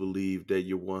do believe that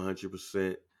you're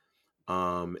 100%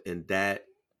 and that,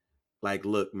 like,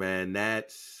 look, man,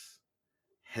 that's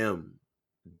him.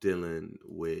 dealing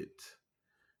with,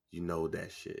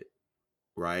 that shit,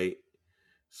 right?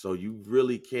 So you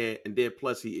really can't, and then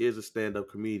plus he is a stand-up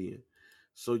comedian.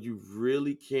 So you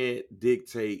really can't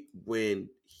dictate when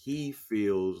he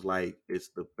feels like it's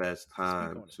the best Speak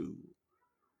time on it. to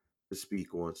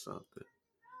speak on something.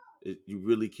 You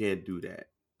really can't do that.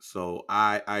 So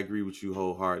I agree with you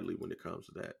wholeheartedly when it comes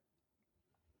to that.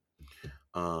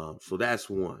 So that's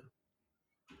one.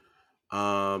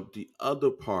 The other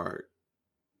part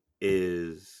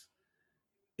is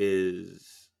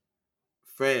is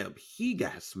fam, he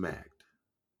got smacked.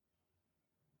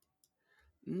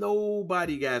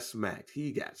 Nobody got smacked.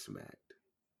 He got smacked.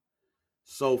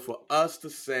 So for us to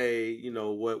say,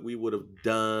 what we would have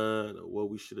done or what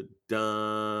we should have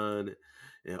done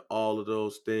and all of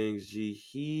those things,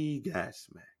 he got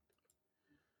smacked.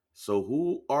 So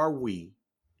who are we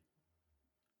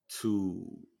to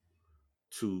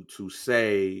to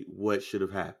say what should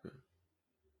have happened?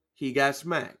 He got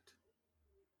smacked.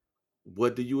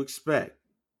 What do you expect?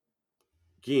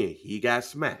 Again, he got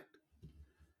smacked.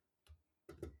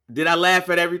 Did I laugh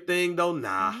at everything though?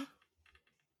 Nah. Mm-hmm.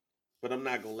 But I'm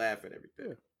not gonna laugh at everything.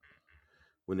 Yeah.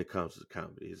 When it comes to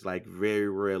comedy, it's like very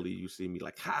rarely you see me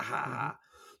like ha ha Mm-hmm. ha.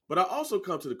 But I also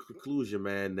come to the conclusion,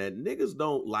 man, that niggas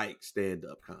don't like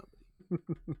stand-up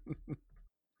comedy.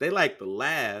 They like to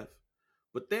laugh,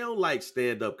 but they don't like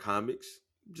stand-up comics.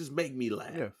 Just make me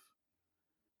laugh. Yeah.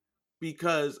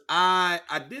 Because I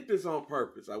did this on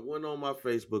purpose. I went on my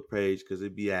Facebook page because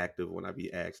it'd be active when I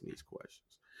be asking these questions.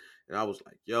 And I was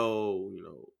like, yo,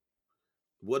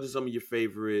 what are some of your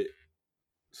favorite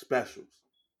specials?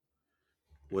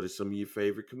 What are some of your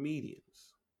favorite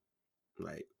comedians?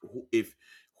 Like,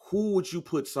 who would you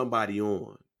put somebody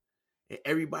on? And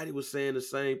everybody was saying the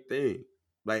same thing.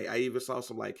 Like, I even saw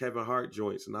some like Kevin Hart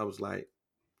joints, and I was like,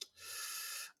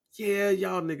 yeah,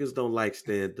 y'all niggas don't like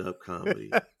stand-up comedy.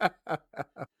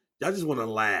 Y'all just want to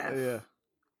laugh. Yeah.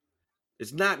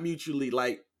 It's not mutually,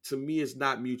 like, to me, it's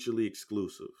not mutually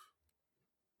exclusive.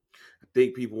 I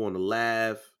think people want to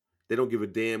laugh. They don't give a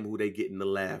damn who they getting the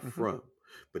laugh from.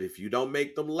 But if you don't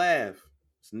make them laugh,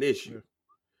 it's an issue.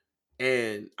 Yeah.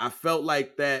 And I felt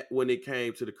like that when it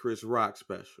came to the Chris Rock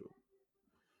special.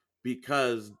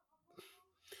 Because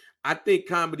I think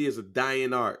comedy is a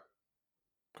dying art.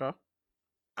 Okay.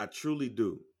 I truly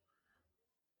do.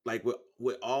 Like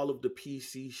with all of the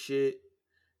PC shit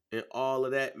and all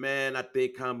of that, man, I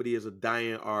think comedy is a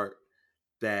dying art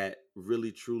that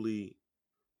really truly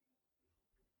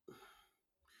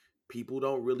people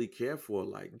don't really care for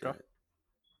like that.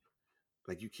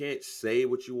 Like you can't say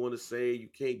what you want to say, you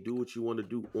can't do what you want to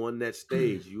do on that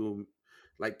stage. You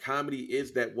like comedy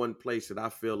is that one place that I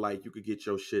feel like you could get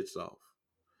your shits off.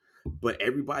 But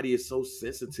everybody is so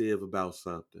sensitive about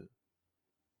something.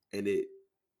 And it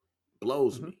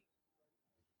blows me.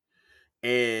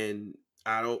 And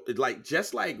I don't like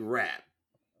just like rap,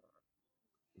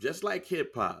 just like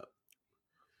hip hop.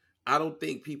 I don't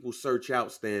think people search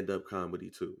out stand-up comedy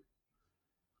too.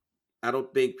 I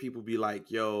don't think people be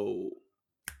like, yo,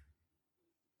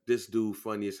 this dude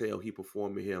funny as hell. He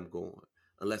performing here, I'm going.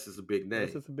 Unless it's a big name.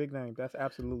 Unless it's a big name. That's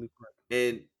absolutely correct.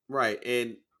 And right.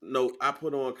 And no, I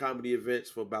put on comedy events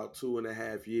for about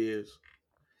 2.5 years.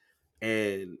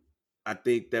 And I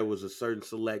think there was a certain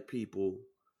select people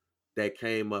that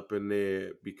came up in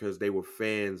there because they were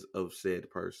fans of said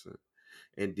person.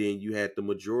 And then you had the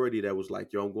majority that was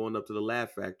like, yo, I'm going up to the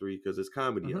Laugh Factory because it's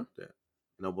comedy up there.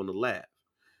 And I want to laugh.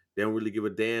 They don't really give a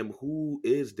damn who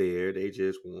is there. They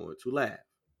just want to laugh.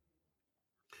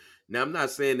 Now, I'm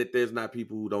not saying that there's not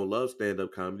people who don't love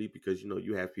stand-up comedy because,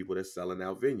 you have people that's selling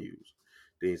out venues,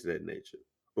 things of that nature.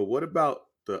 But what about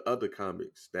the other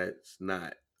comics that's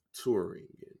not touring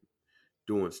and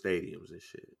doing stadiums and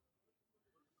shit?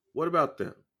 What about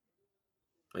them?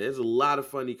 There's a lot of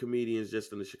funny comedians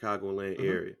just in the Chicagoland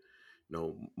area.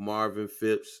 Marvin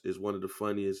Phipps is one of the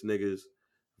funniest niggas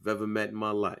I've ever met in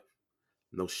my life.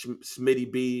 Smitty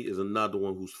B is another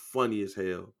one who's funny as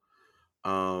hell.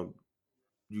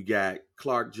 You got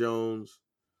Clark Jones,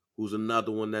 who's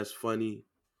another one that's funny.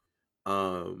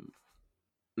 And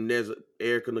there's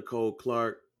Erica Nicole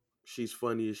Clark. She's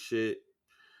funny as shit.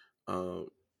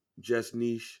 Jess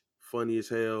Niche, funny as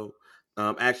hell.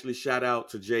 Actually, shout out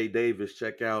to Jay Davis.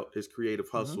 Check out his Creative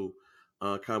Hustle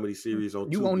comedy series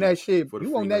on You Tubi own that shit. for the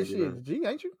You free own that 99. shit, G,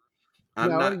 ain't you? I'm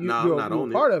not. No, I'm not you a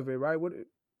on it. part of it, right? What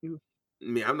you? I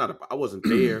mean, I wasn't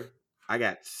there. I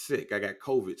got sick. I got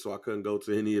COVID, so I couldn't go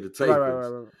to any of the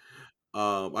Right.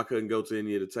 tapings. I couldn't go to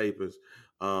any of the tapings.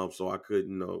 So I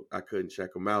couldn't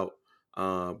check them out.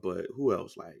 But who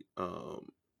else? Like,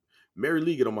 Mary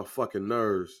Lee get on my fucking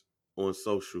nerves on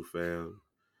social, fam.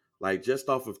 Like just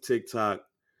off of TikTok,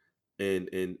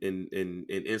 and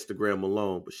Instagram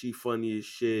alone. But she funny as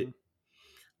shit.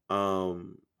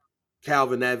 Mhm.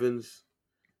 Calvin Evans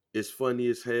is funny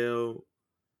as hell.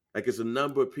 Like it's a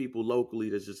number of people locally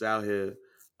that's just out here.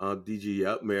 DG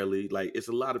Up Merrily, like it's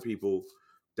a lot of people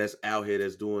that's out here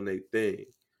that's doing their thing,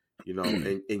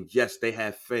 and yes, they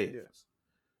have fans,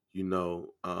 Yeah.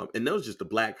 and those just the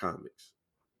black comics.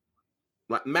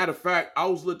 Like matter of fact, I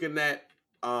was looking at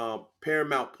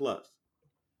Paramount Plus,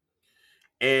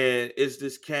 and it's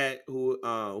this cat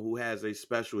who has a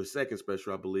special, his second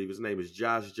special, I believe. His name is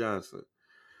Josh Johnson.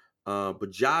 But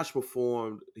Josh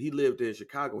performed. He lived in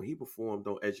Chicago. And he performed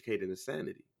on Educated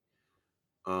Insanity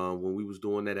when we was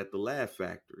doing that at the Laugh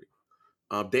Factory.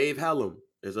 Dave Hellum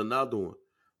is another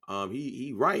one.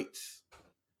 He writes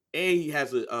and he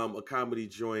has a comedy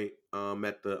joint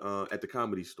at the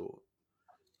Comedy Store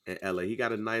in LA. He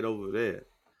got a night over there.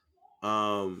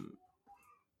 Um,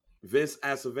 Vince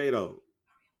Acevedo,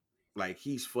 like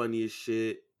he's funny as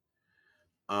shit.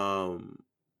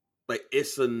 Like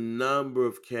it's a number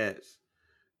of cats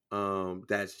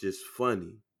that's just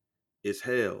funny as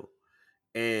hell.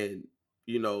 And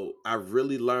I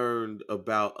really learned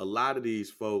about a lot of these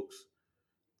folks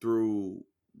through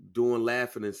doing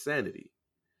Laughing Insanity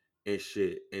and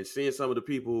shit, and seeing some of the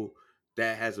people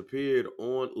that has appeared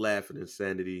on Laughing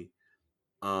Insanity,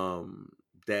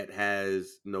 that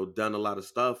has done a lot of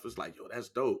stuff. It's like, yo, that's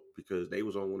dope because they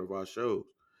was on one of our shows.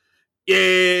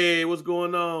 Yeah, what's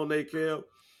going on, Nakel?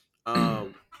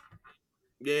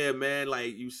 Yeah, man,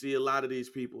 like you see a lot of these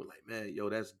people, like, man, yo,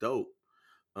 that's dope.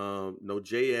 No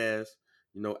J ass,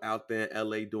 out there in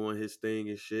LA doing his thing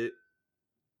and shit.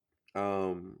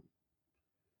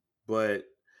 But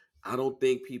I don't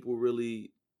think people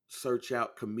really search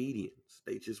out comedians.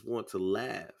 They just want to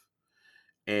laugh.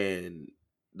 And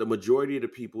the majority of the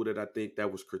people that I think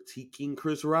that was critiquing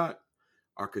Chris Rock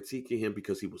are critiquing him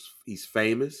because he's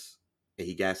famous and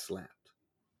he got slapped.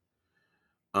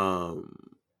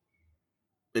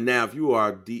 And now if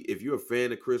you're a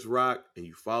fan of Chris Rock and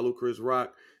you follow Chris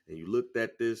Rock and you looked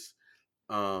at this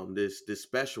this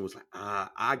special, was like,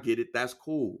 I get it, that's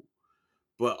cool.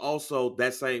 But also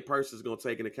that same person is gonna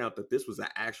take into account that this was an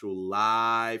actual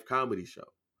live comedy show.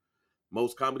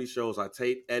 Most comedy shows are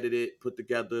tape edited, put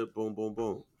together, boom, boom,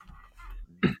 boom.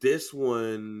 This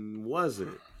one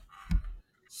wasn't.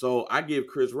 So I give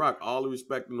Chris Rock all the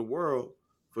respect in the world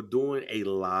for doing a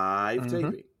live Mhm.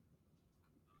 taping.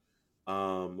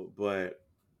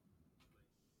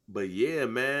 But yeah,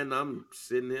 man, I'm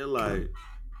sitting here like,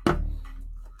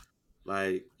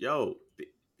 yo,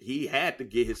 he had to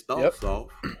get his Yep. thoughts off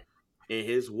in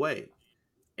his way.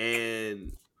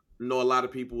 And a lot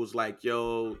of people was like,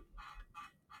 yo,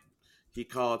 he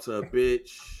called her a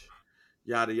bitch,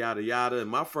 yada yada yada. And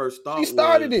my first She thought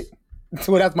started it. was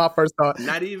So that's my first thought.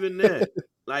 not even that.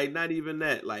 Like not even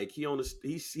that. Like he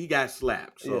got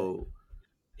slapped. Yeah. So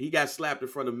he got slapped in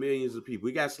front of millions of people.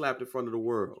 He got slapped in front of the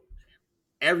world.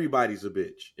 Everybody's a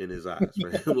bitch in his eyes,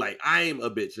 man. Like I'm a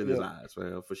bitch in his Yep. eyes,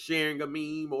 man, for sharing a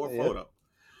meme or a Yep. photo.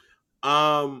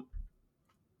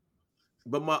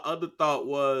 But my other thought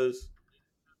was,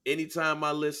 anytime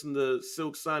I listen to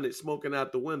Silk Sonic smoking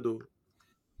out the window,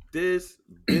 this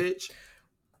bitch.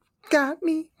 Got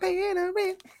me paying a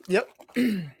rent. Yep.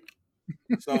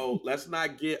 So let's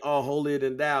not get all holier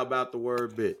than thou about the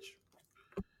word bitch.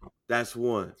 That's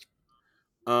one.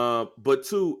 But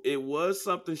two, it was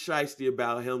something shiesty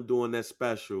about him doing that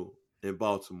special in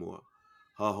Baltimore,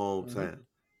 her hometown.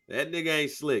 That nigga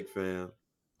ain't slick, fam.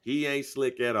 He ain't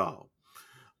slick at all.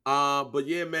 But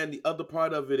yeah, man, the other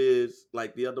part of it is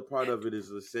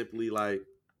simply like,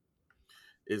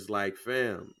 it's like,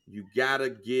 fam, you gotta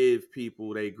give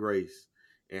people their grace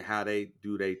and how they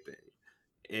do their thing.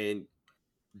 And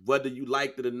whether you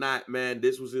liked it or not, man,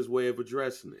 this was his way of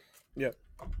addressing it. Yep.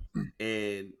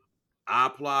 And I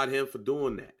applaud him for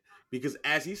doing that. Because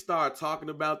as he started talking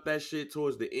about that shit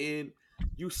towards the end,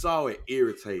 you saw it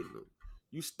irritating him.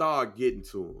 You start getting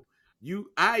to him.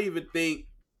 I even think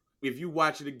if you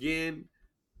watch it again,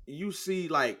 you see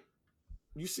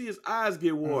his eyes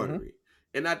get watery.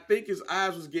 And I think his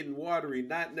eyes was getting watery,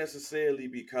 not necessarily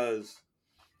because,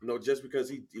 just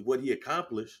because what he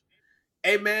accomplished.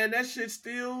 Hey man, that shit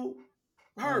still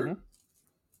hurt.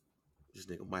 This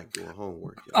nigga Mike doing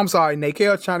homework, y'all. I'm sorry,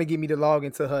 Nakel's trying to get me to log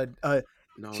into her.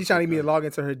 No, She's it's trying to get me to okay. log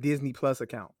into her Disney Plus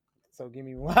account. So give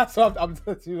me one. So I'm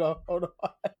hold on.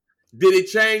 Did it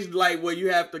change like where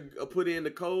you have to put in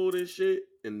the code and shit?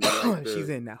 And like She's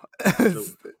in now.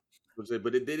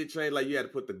 but did it change like you had to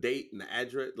put the date and the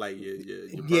address, like your Yeah,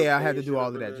 I birthday had to and do shit all up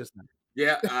of in that there? just now.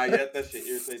 Yeah, that shit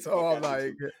irritates the So fuck I'm out of me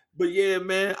like, too. But yeah,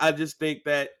 man, I just think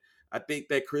that I think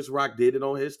that Chris Rock did it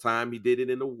on his time. He did it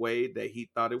in a way that he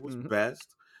thought it was Mhm.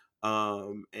 best.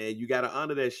 And you got to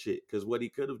honor that shit, because what he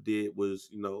could have did was,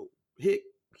 hit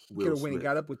He could Will have went and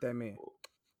got Smith. up with that man.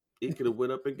 He could have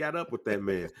went up and got up with that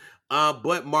man.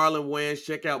 But Marlon Wayans,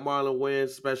 check out Marlon Wayans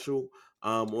special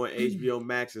on HBO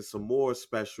Max, and some more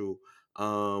special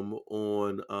on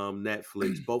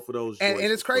Netflix. Both of those And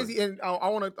joints it's were funny. crazy. And I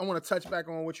want to touch back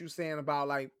on what you're saying about,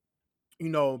 like,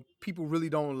 people really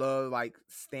don't love like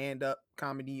stand up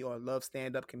comedy, or love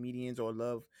stand up comedians, or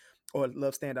love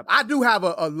stand up. I do have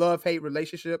a love hate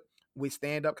relationship with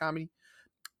stand up comedy.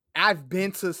 I've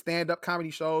been to stand up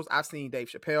comedy shows. I've seen Dave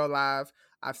Chappelle live.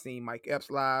 I've seen Mike Epps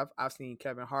live. I've seen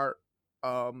Kevin Hart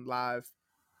live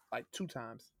like 2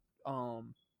 times.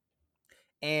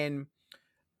 And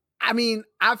I mean,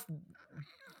 I've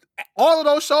all of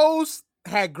those shows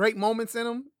had great moments in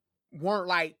them. Weren't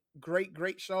like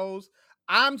great shows.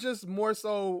 I'm just more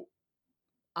so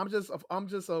I'm just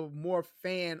a more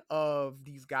fan of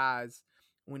these guys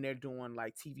when they're doing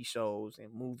like TV shows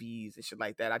and movies and shit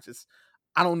like that.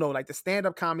 I don't know, like the stand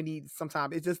up comedy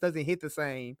sometimes it just doesn't hit the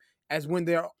same as when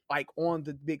they're like on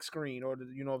the big screen, or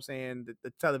you know what I'm saying,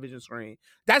 the television screen.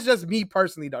 That's just me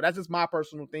personally though. That's just my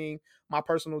personal thing, my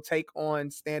personal take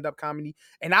on stand up comedy.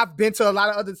 And I've been to a lot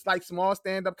of other like small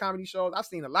stand up comedy shows. I've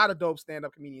seen a lot of dope stand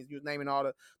up comedians. You was naming all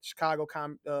the Chicago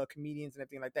comedians and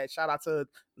everything like that. Shout out to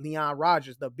Leon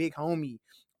Rogers, the big homie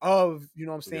of, you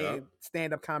know what I'm Yeah. saying,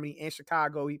 stand up comedy in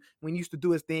Chicago. When he used to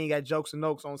do his thing at Jokes and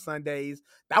Oaks on Sundays,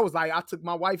 that was like, I took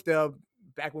my wife there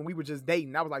back when we were just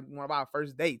dating. That was like one of our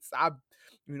first dates.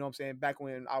 You know what I'm saying, back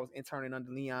when I was interning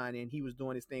under Leon and he was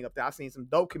doing his thing up there. I seen some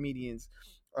dope comedians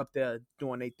up there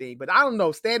doing their thing. But I don't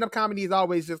know, stand up comedy is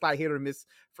always just like hit or miss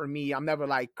for me. I'm never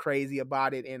like crazy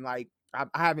about it. And like, I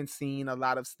haven't seen a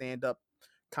lot of stand up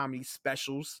comedy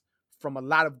specials from a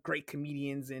lot of great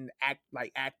comedians and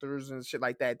actors and shit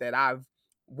like that I've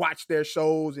watched their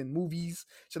shows and movies,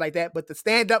 shit like that. But the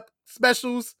stand up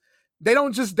specials, they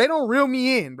don't reel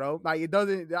me in, bro. Like it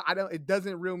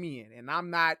doesn't reel me in, and I'm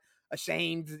not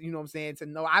ashamed, you know what I'm saying, to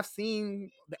know. I've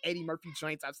seen the Eddie Murphy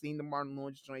joints, I've seen the Martin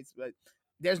Lawrence joints, but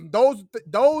there's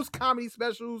those comedy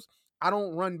specials I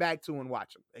don't run back to and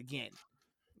watch them again.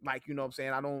 Like, you know what I'm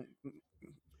saying, I don't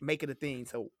make it a thing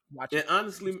to watch it.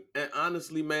 And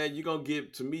honestly, man, you're gonna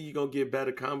get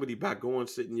better comedy by going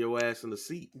sitting your ass in the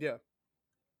seat. Yeah.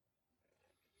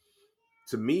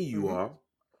 To me, you Mm-hmm. are.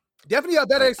 Definitely a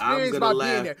better Like, I'm experience gonna by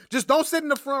being laugh. there. Just don't sit in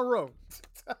the front row.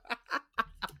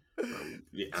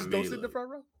 Yeah, I Just don't mean, sit in the look, front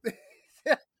row.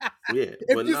 yeah,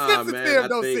 If but you nah, man. sensitive, I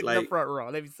don't think sit in the like, front row.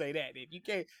 Let me say that. If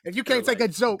you can't take a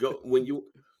like joke. go when you,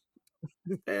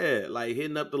 yeah, like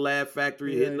hitting up the Laugh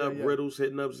Factory, Yeah, hitting yeah, up yeah. Riddles,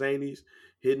 hitting up Zanies,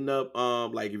 hitting up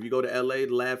like if you go to LA, the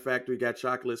Laugh Factory got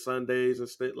chocolate sundaes and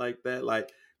stuff like that.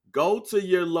 Like, go to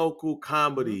your local Mm-hmm.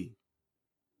 comedy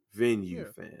venue,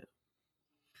 Yeah. fam.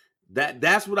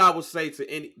 That's what I would say to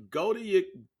any. Go to your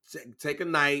take a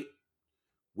night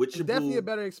with It's your definitely a boo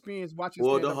better experience watching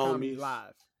or the stand-up comedy homies.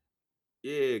 live.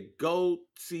 Yeah, go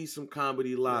see some comedy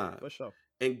Yeah, live, for sure.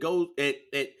 and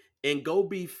and go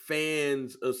be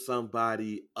fans of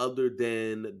somebody other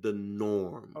than the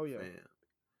norm, Oh yeah. fam.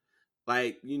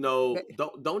 Like, They,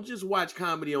 don't just watch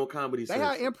comedy on Comedy they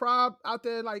have Central. improv out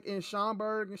there like in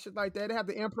Schaumburg and shit like that. They have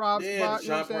the improv Yeah, the spot, you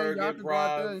know what I'm saying? Schomburg Y'all can go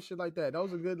out there Improv. and shit like that.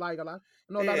 Those are good, like a lot.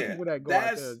 I know a lot of Yeah, people that go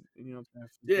out there, that's you know what I'm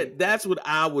yeah, saying? that's what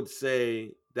I would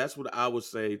say. That's what I would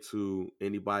say to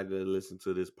anybody that listen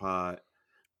to this pod,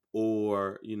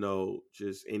 or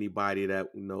just anybody that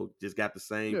just got the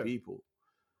same Yeah. people.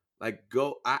 Like,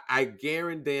 go. I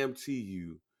guarantee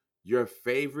you, your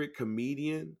favorite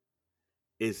comedian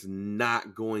is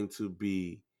not going to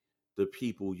be the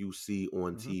people you see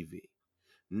on Mm-hmm. TV.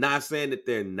 Not saying that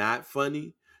they're not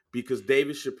funny, because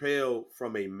David Chappelle,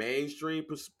 from a mainstream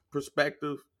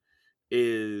perspective,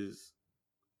 is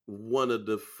one of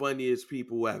the funniest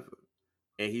people ever,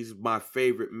 and he's my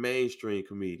favorite mainstream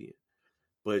comedian.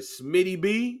 But Smitty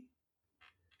B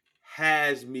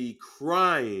has me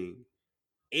crying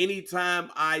anytime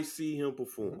I see him Mm-hmm.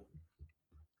 perform.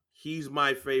 He's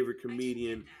my favorite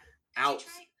comedian out.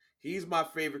 He's my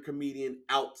favorite comedian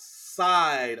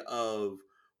outside of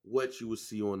what you would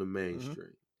see on the Mm-hmm.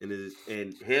 mainstream.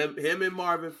 And him and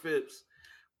Marvin Phipps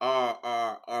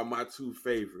are my two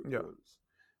favorite Yeah. ones.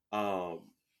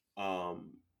 Um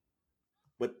um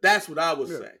but that's what I would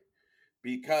Yeah. say,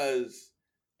 because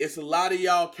it's a lot of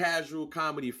y'all casual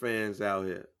comedy fans out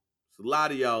here. It's a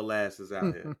lot of y'all asses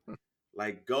out here.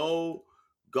 Like, go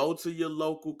to your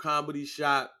local comedy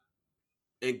shop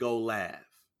and go laugh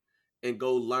and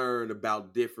go learn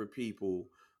about different people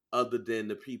other than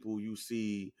the people you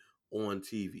see on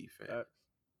TV, fam.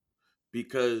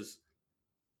 because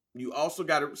you also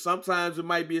got to, sometimes it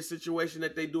might be a situation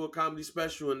that they do a comedy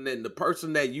special and then the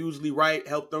person that usually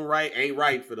help them write ain't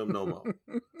right for them no more.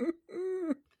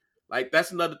 Like,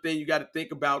 that's another thing you got to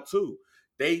think about too.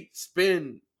 They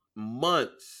spend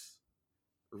months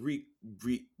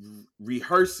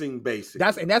rehearsing, basically.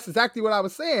 That's exactly what I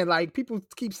was saying. Like, people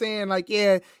keep saying, like,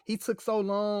 yeah, he took so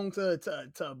long to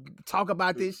talk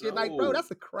about this shit. Like, bro, that's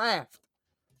a craft.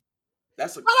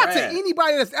 That's a Shout out craft. to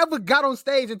anybody that's ever got on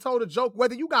stage and told a joke,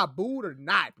 whether you got booed or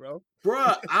not, bro.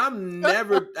 Bruh,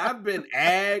 I've been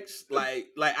asked, like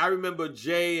I remember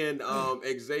Jay and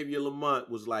Xavier Lamont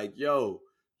was like, yo,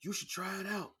 you should try it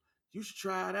out. You should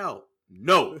try it out.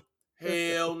 No.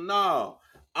 Hell no.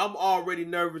 I'm already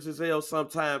nervous as hell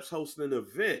sometimes hosting an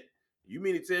event. You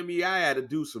mean to tell me I had to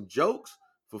do some jokes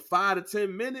for 5 to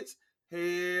 10 minutes?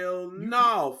 Hell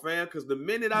no, fam. Because the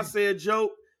minute I say a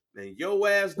joke and your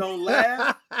ass don't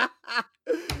laugh.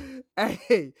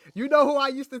 Hey, you know who I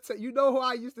used to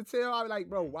tell? I was like,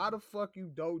 bro, why the fuck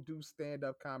you don't do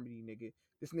stand-up comedy, nigga?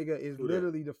 This nigga is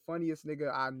literally the funniest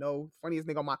nigga I know. Funniest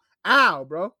nigga on my Al,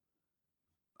 bro.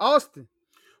 Austin.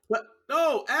 But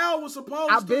no, Al was supposed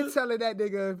to. I've been telling that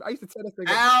nigga. I used to tell this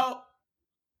nigga.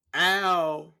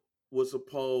 Al was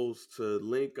supposed to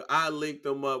link. I linked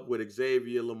him up with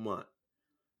Xavier Lamont,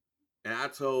 and I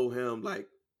told him, like,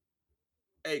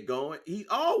 hey, he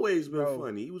always been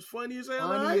funny. He was funny as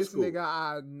hell in high school. Funniest nigga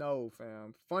I know,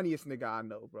 fam. Funniest nigga I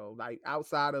know, bro. Like,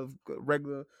 outside of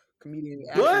regular comedian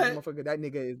actors, motherfucker, that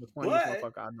nigga is the funniest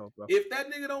motherfucker I know, bro. If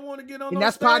that nigga don't want to get on, and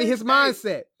that's stage, probably his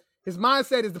mindset. His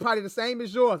mindset is probably the same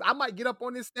as yours. I might get up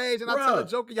on this stage and I tell a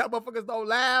joke and y'all motherfuckers don't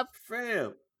laugh.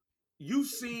 Fam, you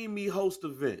seen me host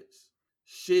events.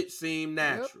 Shit seem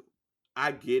natural. Yep.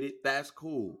 I get it. That's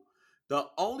cool. The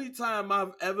only time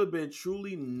I've ever been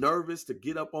truly nervous to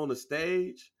get up on the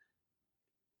stage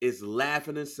is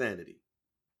Laughing Insanity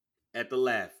at the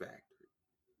Laugh Factory.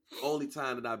 Only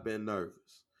time that I've been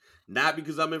nervous. Not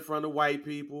because I'm in front of white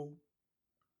people.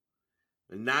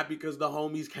 And not because the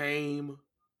homies came.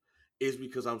 It's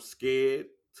because I'm scared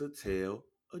to tell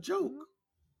a joke.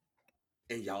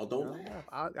 And y'all don't laugh.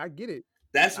 I get it.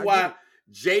 That's why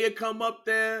Jay would come up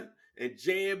there and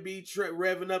Jay and be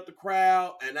revving up the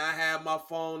crowd, and I have my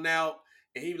phone out,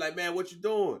 and he be like, man, what you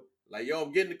doing? Like, yo,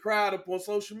 I'm getting the crowd up on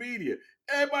social media.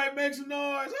 Everybody makes a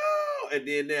noise. Oh! And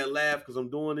then they'll laugh because I'm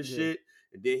doing this shit.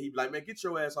 And then he be like, man, get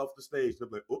your ass off the stage. And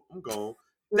I'm like, oh, I'm gone.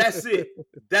 That's it.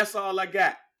 That's all I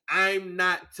got. I'm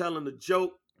not telling a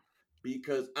joke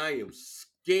because I am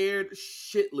scared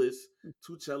shitless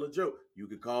to tell a joke. You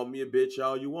can call me a bitch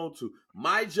all you want to.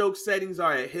 My joke settings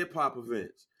are at hip-hop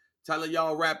events. Telling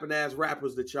y'all rapping ass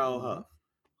rappers that y'all huff.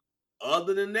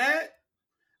 Other than that,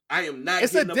 I am not.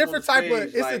 It's a different type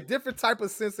of. It's a different type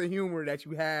of sense of humor that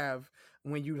you have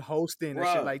when you hosting and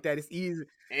shit like that. It's easy.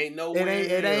 Ain't no way.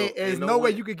 There's no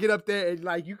way you could get up there and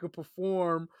like you could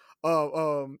perform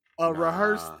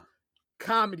rehearsed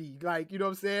comedy, like, you know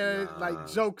what I'm saying,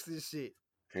 like jokes and shit.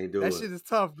 Can't do it. That shit is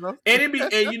tough, bro. And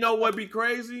you know what be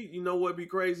crazy? You know what be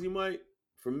crazy, Mike?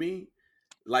 For me.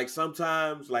 Like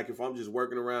sometimes, like if I'm just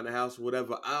working around the house or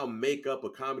whatever, I'll make up a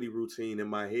comedy routine in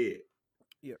my head.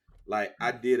 Yeah. Like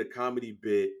I did a comedy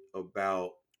bit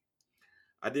about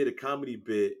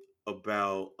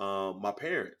my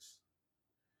parents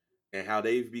and how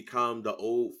they've become the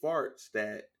old farts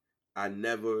that I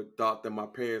never thought that my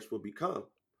parents would become.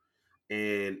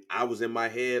 And I was in my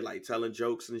head like telling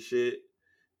jokes and shit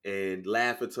and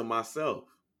laughing to myself.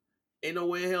 Ain't no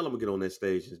way in hell I'm gonna get on that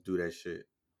stage and do that shit.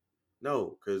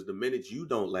 No, because the minute you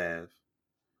don't laugh,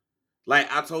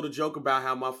 like I told a joke about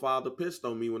how my father pissed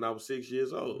on me when I was 6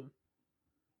 years old.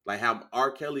 Like how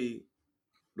R. Kelly,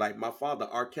 like my father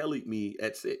R. Kelly'd me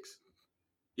at 6.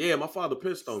 Yeah, my father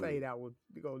pissed on me. Say that one.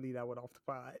 You're going to leave that one off the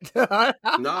pod.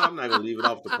 No, I'm not going to leave it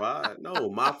off the pod. No,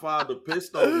 my father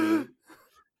pissed on me.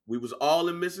 We was all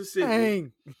in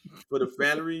Mississippi for the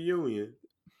family reunion.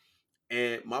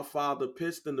 And my father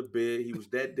pissed in the bed. He was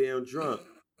that damn drunk.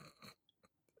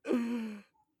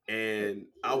 And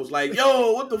I was like,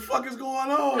 yo, what the fuck is going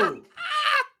on?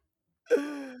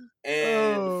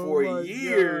 And for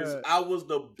years, I was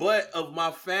the butt of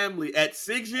my family at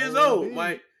 6 years old.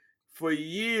 Like, for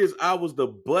years, I was the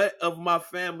butt of my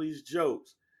family's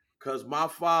jokes because my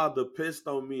father pissed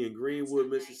on me in Greenwood,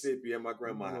 Mississippi at my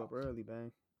grandma's house. Grew up early,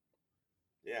 man.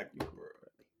 Yeah,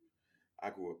 I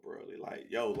grew up early. Like,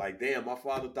 yo, like, damn, my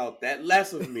father thought that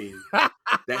less of me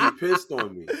that he pissed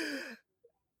on me.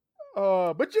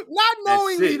 But you not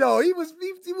knowingly though, he was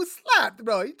slapped,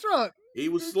 bro. He drunk. He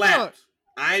was slapped. Drunk.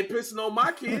 I ain't pissing on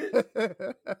my kid.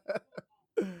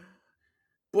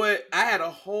 But I had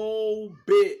a whole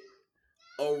bit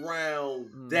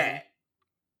around that.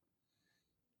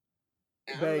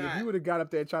 would have got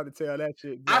up there and tried to tell that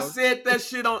shit, bro. I said that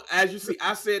shit on, as you see,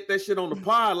 I said that shit on the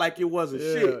pod like it wasn't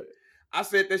shit. I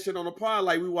said that shit on the pod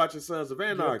like we watching Sons of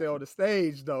Get up Anarchy. there on the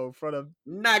stage though, in front of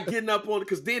Not getting up on it,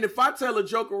 because then if I tell a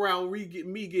joke around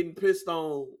me getting pissed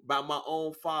on by my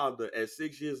own father at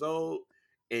 6 years old,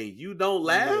 and you don't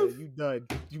laugh, you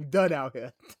done out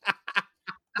here.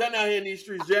 Done out here in these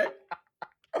streets, Jack.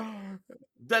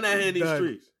 Done out here in these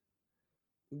streets.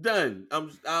 Done. I'm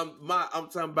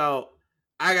talking about.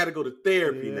 I got to go to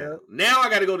therapy now. Now I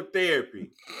got to go to therapy.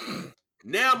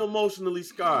 Now I'm emotionally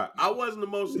scarred. I wasn't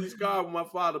emotionally scarred when my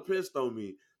father pissed on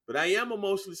me, but I am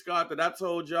emotionally scarred that I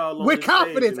told y'all on with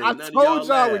confidence. I told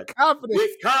y'all with confidence.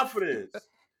 With confidence.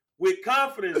 With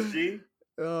confidence, G.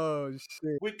 Oh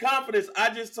shit. With confidence.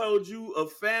 I just told you a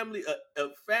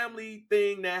family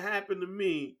thing that happened to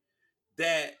me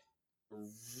that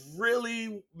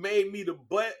really made me the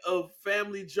butt of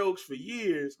family jokes for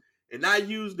years, and I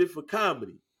used it for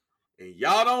comedy. And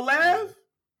y'all don't laugh?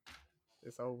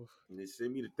 It's over. And they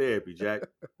send me to therapy, Jack.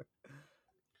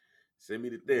 Send me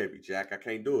to therapy, Jack. I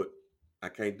can't do it.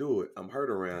 I'm hurt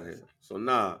around here. So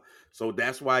nah. So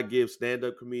that's why I give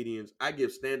stand-up comedians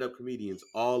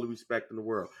all the respect in the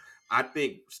world. I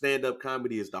think stand-up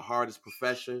comedy is the hardest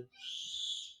profession.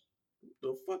 What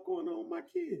the fuck going on with my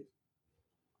kids?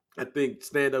 I think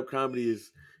stand-up comedy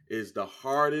is the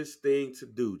hardest thing to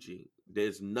do, G.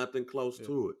 There's nothing close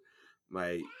to it.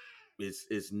 Like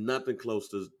it's nothing close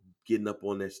to getting up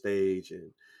on that stage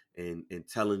and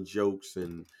telling jokes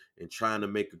and trying to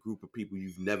make a group of people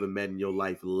you've never met in your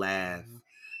life laugh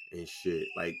and shit.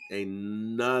 Like ain't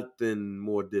nothing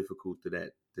more difficult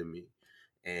than me.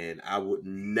 And I would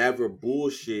never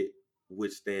bullshit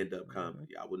with stand-up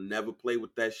comedy. I would never play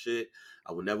with that shit.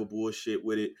 I would never bullshit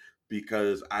with it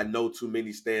because I know too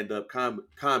many stand-up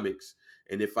comics.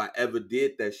 And if I ever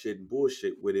did that shit and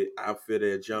bullshit with it, I feel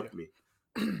they'd jump me.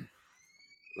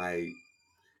 Like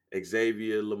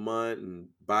Xavier Lamont and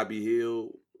Bobby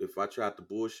Hill, if I tried to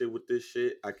bullshit with this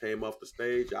shit, I came off the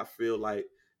stage, I feel like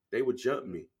they would jump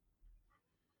me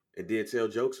and then tell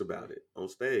jokes about it on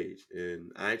stage.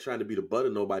 And I ain't trying to be the butt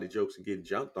of nobody's jokes and getting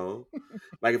jumped on.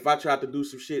 Like if I tried to do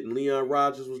some shit and Leon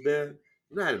Rogers was there,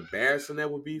 you know how embarrassing that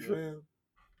would be, fam?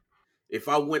 If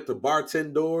I went to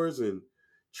Bartenders and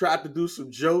tried to do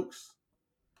some jokes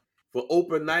for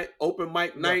open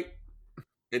mic night,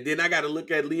 and then I got to look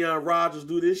at Leon Rogers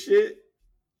do this shit.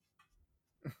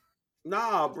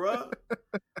 Nah, bro.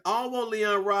 I don't want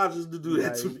Leon Rogers to do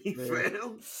that to me,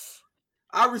 fam.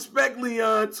 I respect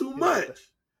Leon too much.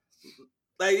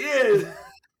 Like, yeah.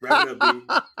 Wrap it up, B.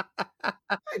 Like,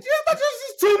 yeah, but this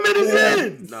is 2 minutes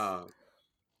in. Nah.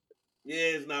 Yeah,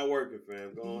 it's not working,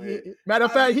 fam. Go ahead. Matter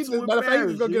of fact, he's just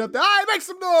gonna get up there. All right, make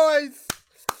some noise.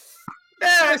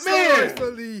 Yeah, man.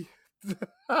 For Lee.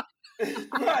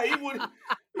 Right,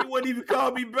 he wouldn't even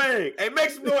call me Bang. Hey, make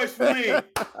some noise for Lee.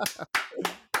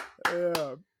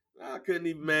 Yeah. I couldn't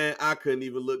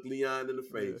even look Leon in the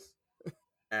face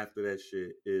after that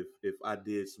shit. If I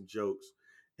did some jokes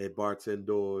at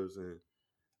Bartenders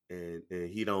and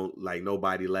he don't like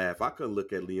nobody laugh, I couldn't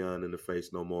look at Leon in the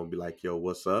face no more and be like, yo,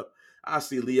 what's up? I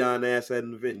see Leon ass at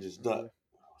an event and just duck.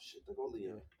 Oh shit, there go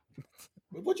Leon.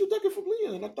 What you ducking from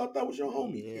Leon? I thought that was your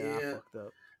homie. Yeah, I fucked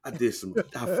up.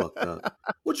 I fucked up.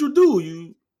 What you do?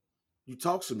 You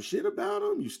talk some shit about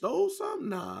him? You stole something?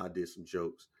 Nah, I did some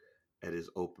jokes at his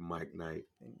open mic night,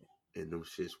 and them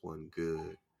shits wasn't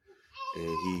good. And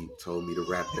he told me to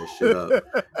wrap that shit up.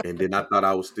 And then I thought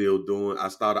I was I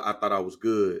thought I was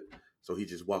good. So he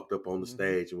just walked up on the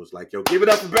stage and was like, yo, give it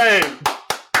up for Bang.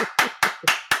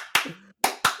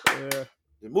 Yeah.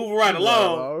 And moving right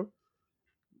along.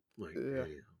 Like, damn,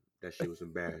 that shit was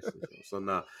embarrassing. So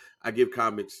now I give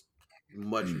comics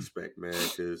much respect, man,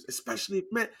 because especially,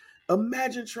 man,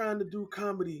 imagine trying to do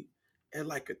comedy at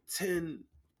like a 10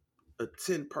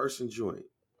 person joint.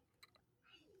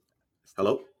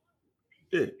 Hello?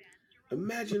 Yeah.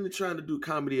 Imagine trying to do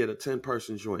comedy at a 10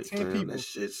 person joint. 10 people. That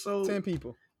shit's so 10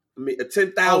 people. I mean, a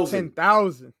 10,000.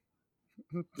 10,000.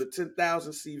 The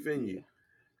 10,000 seat venue. Yeah.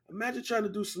 Imagine trying to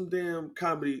do some damn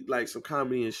comedy, like some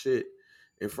comedy and shit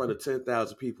in front of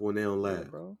 10,000 people and they don't laugh. Yeah,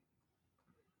 bro.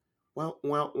 Wow.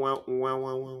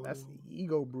 That's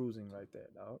ego bruising right there,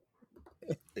 dog.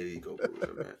 Ego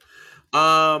bruising, man.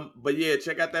 But yeah,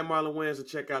 check out that Marlon Wayans and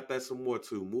check out that some more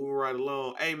too. Moving right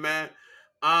along. Hey, man.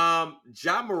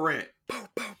 Ja Morant.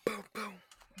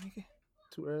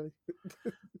 Too early.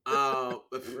 I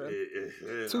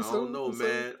don't know,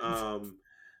 man.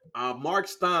 Mark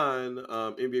Stein,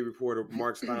 NBA reporter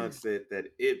Mark Stein said that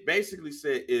it basically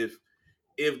said if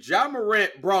Ja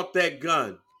Morant brought that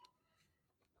gun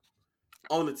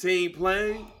on the team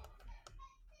plane,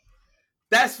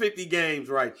 That's 50 games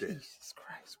right there. Jesus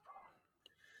Christ, bro.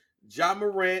 Ja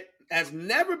Morant has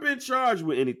never been charged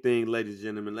with anything, ladies and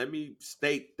gentlemen. Let me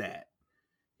state that.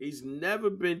 He's never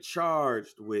been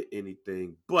charged with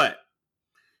anything, but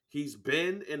he's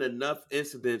been in enough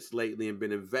incidents lately and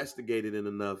been investigated in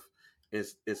enough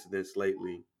incidents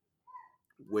lately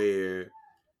where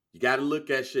you got to look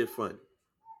at shit funny.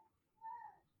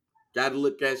 Got to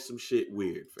look at some shit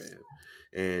weird, fam.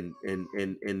 And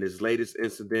this latest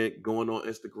incident going on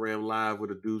Instagram Live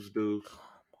with a deuce,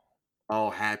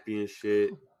 all happy and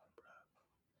shit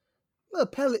Little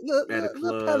at a little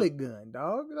club. pellet gun,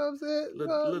 dog. You know what I'm saying?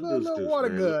 Little Little deuce, water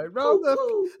man. gun, bro. Poo Little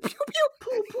poo, pew pew.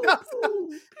 poo You know poo what I'm saying? poo,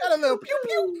 Got a little pew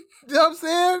pew. poo. You know what I'm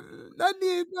saying?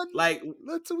 Nothing. Like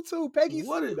Little two, Peggy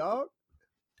what? Sue, dog.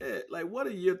 Like what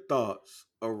are your thoughts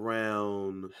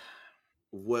around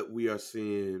what we are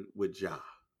seeing with Ja?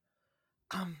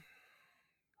 Um,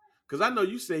 Because I know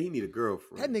you say he need a that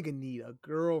girlfriend. nigga need a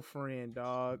girlfriend,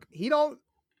 dog. He don't.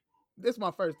 This is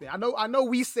my first thing. I know.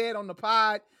 We said on the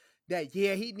pod that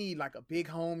he need like a big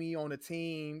homie on the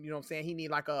team. You know what I'm saying? He need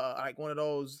like one of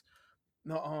those,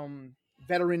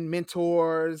 veteran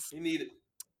mentors. He need a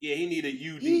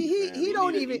UD, fam. He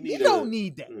don't even he need don't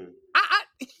need that. Mm.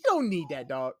 He don't need that,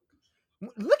 dog.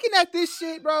 Looking at this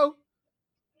shit, bro,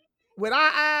 with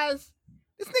our eyes,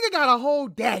 this nigga got a whole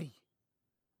daddy.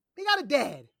 He got a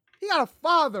dad. He got a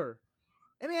father.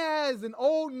 And he has an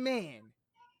old man.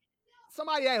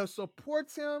 Somebody that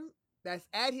supports him, that's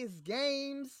at his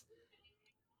games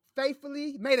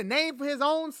faithfully, made a name for his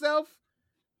own self,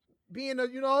 being a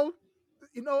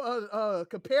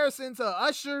comparison to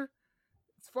Usher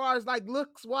as far as like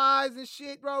looks wise and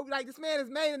shit, bro. Like this man has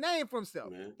made a name for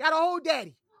himself. Man. Got a whole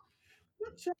daddy.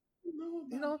 What y'all know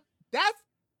You about know, that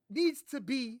needs to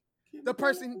be the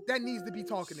person that needs to be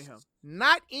talking to him.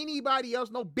 Not anybody else,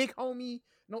 no big homie,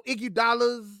 no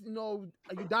Iguodala's,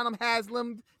 Udonis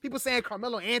Haslam. People saying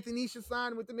Carmelo Anthony should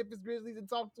sign with the Memphis Grizzlies and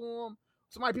talk to him.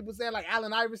 People saying like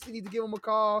Allen Iverson needs to give him a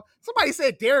call. Somebody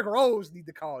said Derrick Rose needs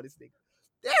to call this nigga.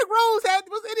 Derrick Rose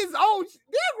was in his own.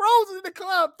 Derrick Rose was in the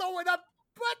club throwing up.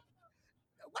 But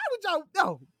why would y'all?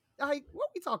 No, like what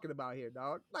we talking about here,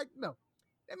 dog? Like no,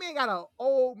 that man got an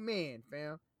old man,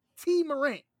 fam. T.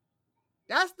 Morant.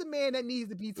 That's the man that needs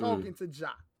to be talking to Ja.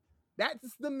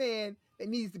 That's the man that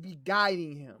needs to be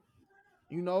guiding him.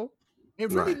 You know?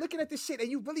 And really looking at this shit, and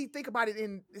you really think about it,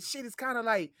 and this shit is kind of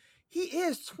like, he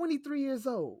is 23 years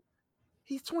old.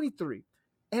 He's 23.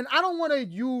 And I don't want to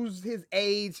use his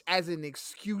age as an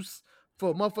excuse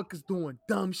for motherfuckers doing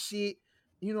dumb shit.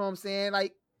 You know what I'm saying?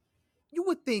 Like, you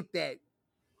would think that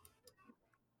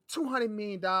 $200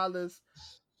 million,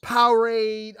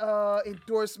 Powerade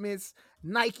endorsements,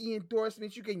 Nike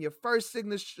endorsements, you getting your first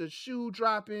signature shoe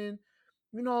dropping.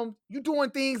 You doing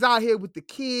things out here with the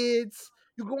kids.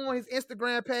 You go on his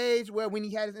Instagram page where when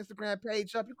he had his Instagram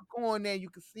page up, you could go on there, you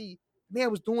could see man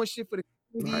was doing shit for the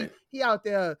community. Right. He out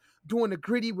there doing the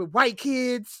gritty with white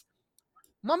kids.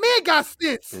 My man got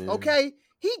sense, okay?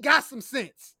 He got some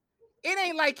sense. It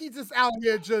ain't like he just out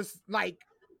here just like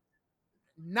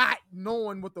not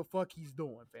knowing what the fuck he's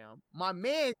doing, fam. My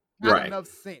man got enough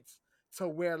sense to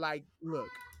where, like, look,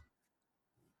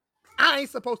 I ain't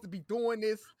supposed to be doing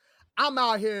this. I'm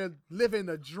out here living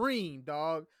a dream,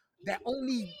 dog, that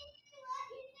only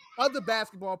other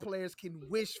basketball players can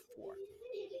wish for.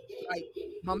 Like,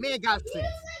 my man got sense.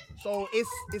 So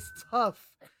it's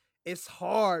tough. It's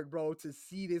hard, bro, to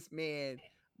see this man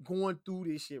going through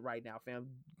this shit right now, fam.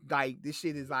 Like, this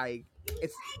shit is like,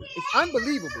 it's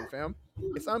unbelievable, fam.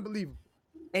 It's unbelievable.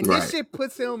 And this shit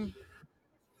puts him,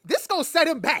 this gonna set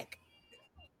him back.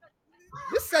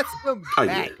 This sets him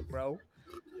back, bro.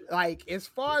 Like, as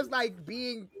far as like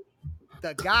being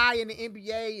the guy in the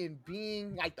NBA and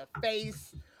being like the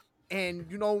face, and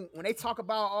when they talk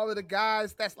about all of the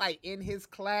guys that's like in his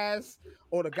class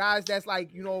or the guys that's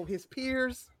like, his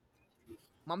peers,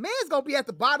 my man's gonna be at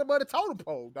the bottom of the totem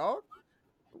pole, dog.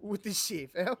 With this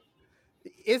shit, fam.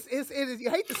 It is, you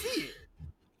hate to see it.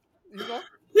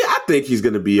 Yeah, I think he's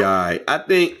gonna be all right. I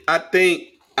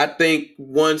think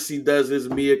once he does his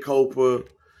mea culpa,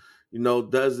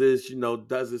 does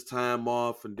his time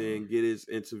off and then get his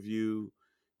interview,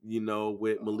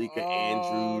 with Malika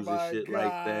Andrews and shit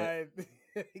like that.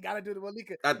 You gotta do the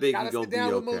Malika. I think he's gonna sit down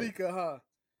be with okay. Malika, huh?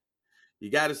 You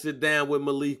gotta sit down with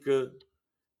Malika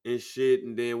and shit,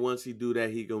 and then once he do that,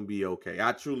 he gonna be okay.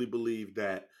 I truly believe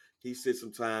that he sit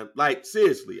some time. Like,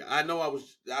 seriously, I know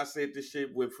I said this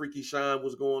shit when Freaky Sean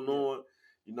was going on,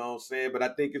 you know what I'm saying? But I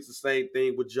think it's the same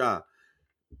thing with Ja.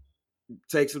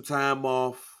 Take some time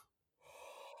off.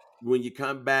 When you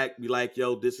come back, be like,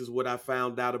 yo, this is what I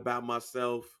found out about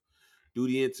myself. do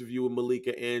the interview with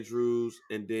Malika Andrews,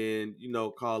 and then,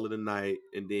 call it a night,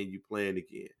 and then you plan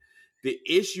again. The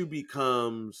issue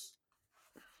becomes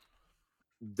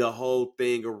the whole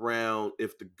thing around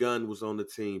if the gun was on the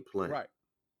team playing. Right.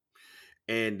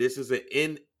 And this is an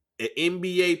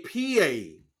NBA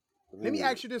PA rule. Let me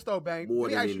ask you this though, Bang. More Let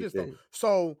me than ask you this though. anything.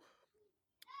 So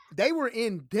they were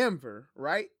in Denver,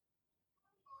 right?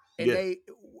 And Yeah.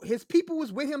 his people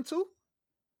was with him too?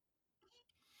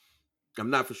 I'm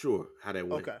not for sure how that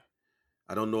went. Okay.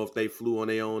 I don't know if they flew on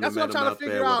their own. That's and what I'm met him trying to out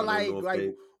figure there.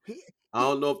 out. I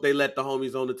don't know if they let the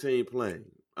homies on the team playing.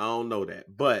 I don't know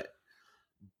that. But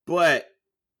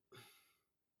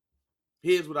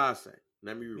here's what I say.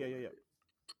 Let me rewind. Yeah.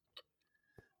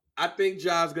 I think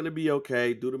Ja's gonna be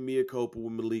okay. Do the mea culpa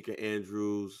with Malika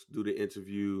Andrews. Do the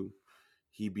interview.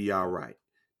 He be all right.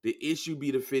 The issue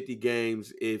be the 50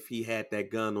 games if he had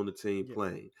that gun on the team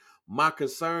playing. My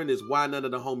concern is why none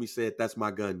of the homies said that's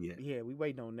my gun yet. Yeah, we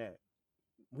waiting on that.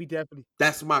 We definitely.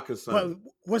 That's my concern. But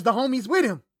was the homies with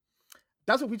him?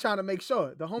 That's what we trying to make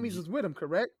sure. The homies was with him,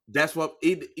 correct? That's what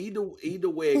either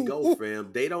way it goes,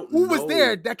 fam. They don't. Who was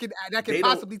there that could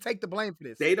possibly take the blame for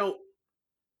this? They don't.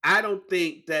 I don't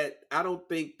think that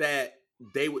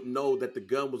they would know that the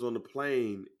gun was on the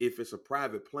plane if it's a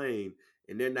private plane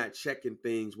and they're not checking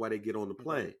things while they get on the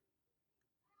plane.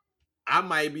 I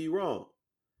might be wrong,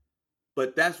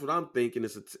 but that's what I'm thinking.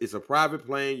 It's a private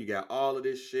plane. You got all of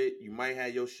this shit. You might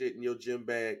have your shit in your gym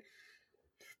bag.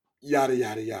 Yada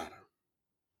yada yada.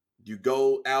 You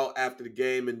go out after the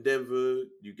game in Denver.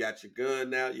 You got your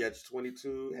gun out. You got your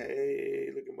 22. Hey,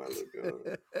 look at my little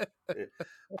gun.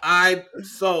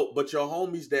 But your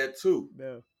homies there too.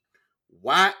 No.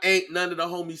 Why ain't none of the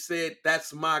homies said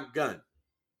that's my gun?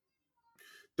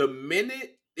 The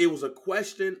minute it was a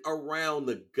question around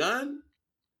the gun,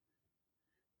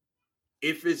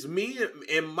 if it's me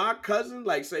and my cousin,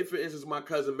 like say for instance, my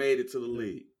cousin made it to the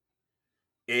league,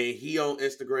 and he on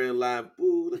Instagram Live,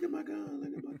 ooh, look at my gun,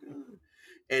 look at my gun.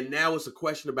 And now it's a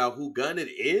question about who gun it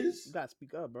is. You gotta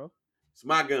speak up, bro. It's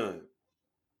my gun.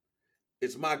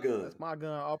 It's my gun. That's my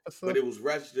gun, officer. But it was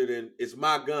registered in, it's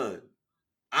my gun.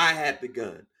 I had the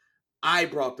gun. I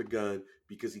brought the gun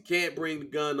because he can't bring the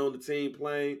gun on the team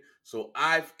plane. So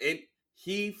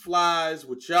he flies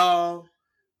with y'all.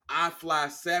 I fly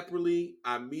separately.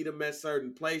 I meet him at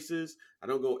certain places. I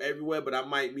don't go everywhere, but I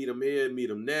might meet him here, meet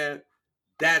him there.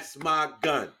 That's my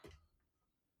gun.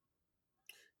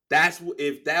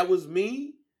 If that was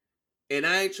me, and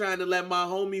I ain't trying to let my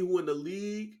homie who in the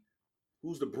league,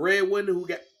 who's the breadwinner,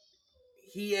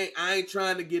 I ain't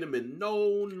trying to get him in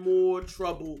no more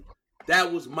trouble.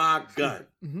 That was my gun.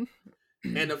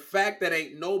 Mm-hmm. And the fact that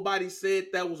ain't nobody said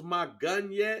that was my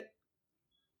gun yet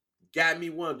got me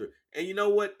wondering. And you know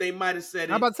what? They might have said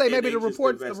it. I'm about to say maybe the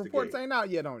reports ain't out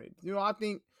yet on it. I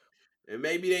think. And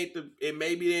maybe they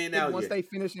ain't out once yet. They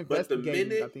finish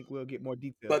investigating, I think we'll get more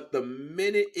details. But the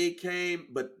minute it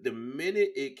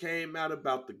came out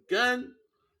about the gun,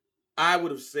 I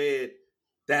would have said,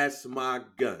 that's my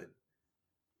gun.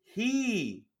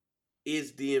 He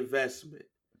is the investment.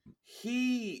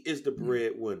 He is the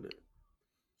breadwinner.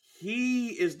 He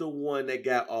is the one that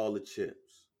got all the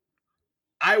chips.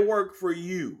 I work for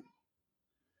you.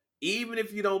 Even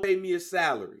if you don't pay me a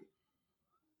salary,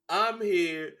 I'm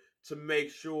here to make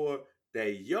sure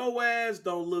that your ass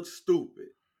don't look stupid.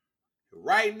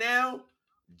 Right now,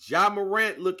 Ja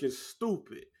Morant looking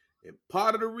stupid. And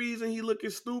part of the reason he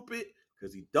looking stupid,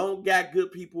 because he don't got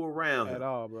good people around him. At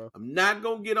all, bro. I'm not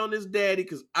going to get on his daddy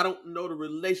because I don't know the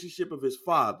relationship of his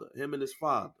father, him and his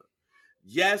father.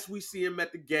 Yes, we see him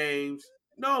at the games.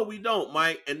 No, we don't,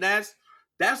 Mike. And that's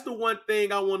the one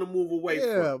thing I want to move away from.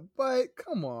 Yeah, but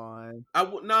come on.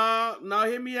 No,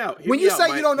 hear me out. When you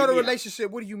say you don't know the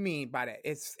relationship, what do you mean by that?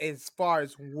 It's as far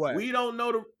as what? We don't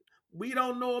know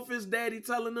if his daddy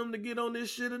telling him to get on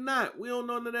this shit or not. We don't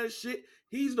know none of that shit.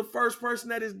 He's the first person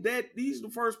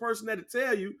that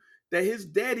tell you that his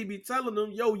daddy be telling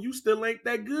him, yo, you still ain't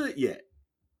that good yet.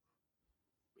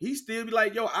 He still be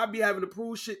like, yo, I be having to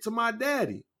prove shit to my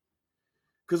daddy.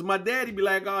 Because my daddy be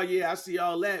like, oh, yeah, I see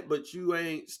all that, but you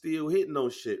ain't still hitting on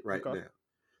shit right now.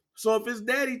 So if his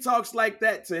daddy talks like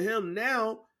that to him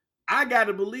now, I got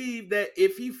to believe that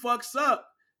if he fucks up,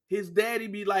 his daddy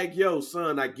be like, yo,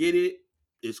 son, I get it.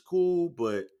 It's cool,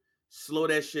 but slow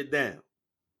that shit down.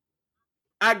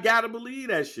 I got to believe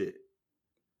that shit.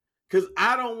 Because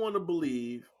I don't want to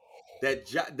believe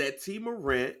that T.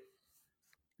 Morant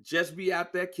just be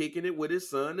out there kicking it with his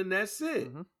son and that's it.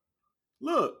 Mm-hmm.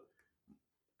 Look,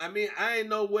 I mean, I ain't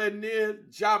nowhere near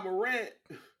Ja Morant,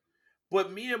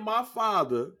 but me and my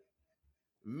father,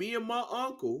 me and my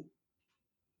uncle,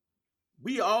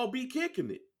 we all be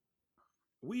kicking it.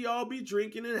 We all be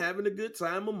drinking and having a good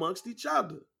time amongst each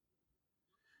other.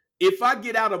 If I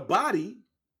get out of body,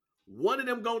 one of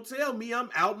them gonna tell me I'm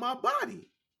out my body.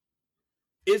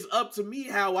 It's up to me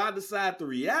how I decide to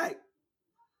react.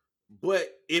 But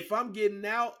if I'm getting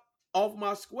out off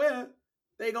my square,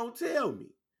 they gonna tell me.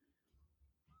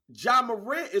 Ja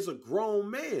Morant is a grown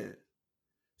man.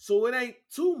 So it ain't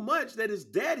too much that his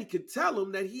daddy could tell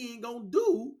him that he ain't gonna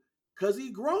do because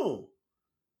he grown.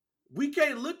 We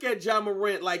can't look at Ja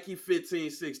Morant like he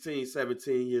 15, 16,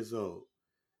 17 years old.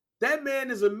 That man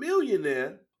is a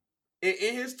millionaire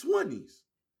in his 20s.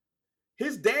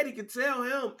 His daddy can tell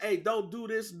him, hey, don't do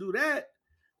this, do that.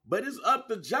 But it's up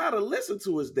to Ja to listen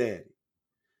to his daddy.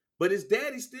 But his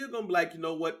daddy's still gonna be like, you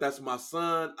know what? That's my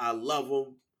son. I love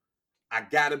him. I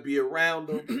gotta be around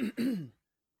him.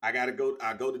 I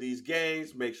go to these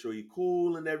games, make sure he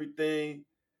cool and everything.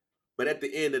 But at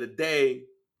the end of the day,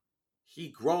 he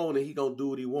grown and he gonna do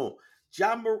what he want.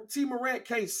 T. Morant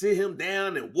can't sit him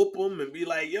down and whoop him and be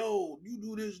like, yo, you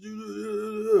do this,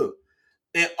 do this.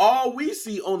 And all we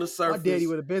see on the surface, my daddy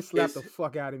would have been slapped the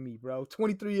fuck out of me, bro.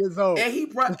 23 years old. And here's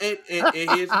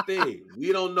the thing: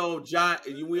 we don't know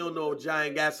if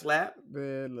Giant got slapped.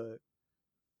 Man, look.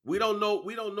 We don't know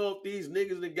if these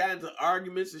niggas that got into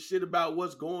arguments and shit about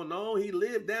what's going on. He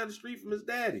lived down the street from his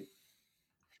daddy.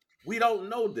 We don't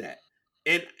know that.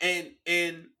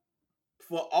 And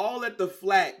for all that the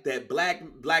flack that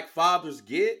black fathers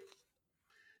get,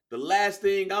 the last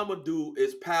thing I'm gonna do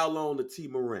is pile on to T.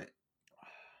 Morant.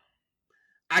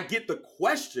 I get the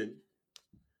question,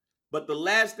 but the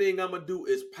last thing I'm gonna do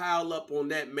is pile up on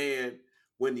that man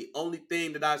when the only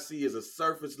thing that I see is a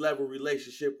surface level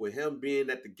relationship with him being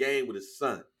at the game with his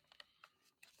son.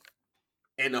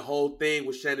 And the whole thing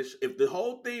with Shannon, if the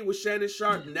whole thing with Shannon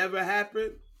Sharpe never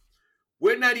happened,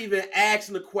 we're not even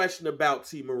asking a question about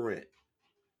T. Morant.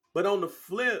 But on the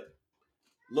flip,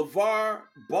 LeVar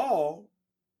Ball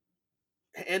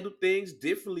handled things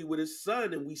differently with his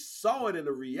son, and we saw it in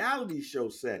a reality show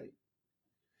setting.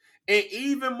 And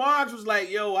even Marge was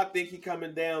like, yo, I think he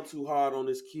coming down too hard on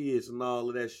his kids and all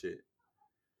of that shit.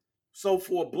 So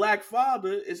for a black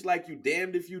father, it's like you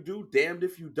damned if you do, damned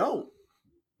if you don't.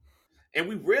 And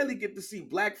we rarely get to see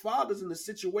black fathers in a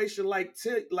situation like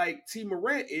T.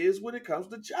 Morant is when it comes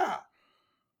to Ja.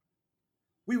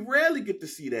 We rarely get to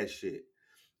see that shit.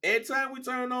 Every time we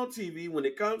turn on TV, when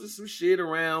it comes to some shit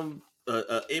around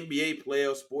NBA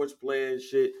player, sports player and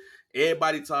shit,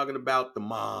 everybody talking about the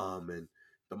mom and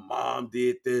the mom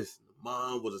did this. The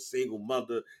mom was a single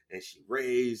mother and she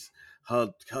raised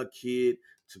her kid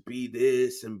to be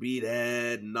this and be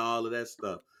that and all of that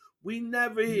stuff. We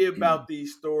never hear about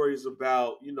these stories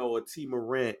about, a T.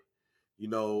 Morant,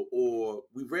 or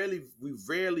we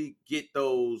rarely get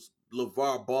those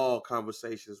LeVar Ball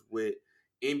conversations with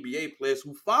NBA players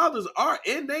whose fathers are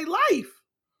in their life.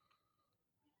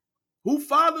 Who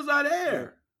fathers are there? Yeah.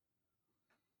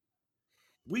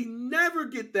 We never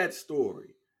get that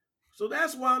story. So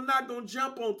that's why I'm not going to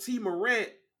jump on T. Morant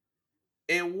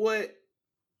and what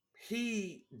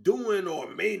he doing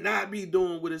or may not be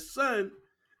doing with his son.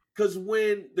 Because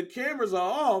when the cameras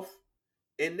are off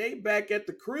and they back at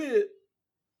the crib,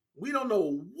 we don't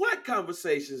know what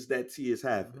conversations that T is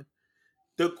having. Mm-hmm.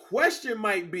 The question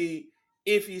might be,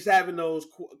 if he's having those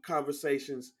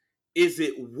conversations, is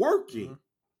it working? Mm-hmm.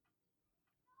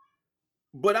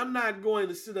 But I'm not going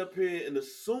to sit up here and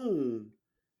assume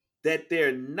that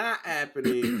they're not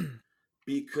happening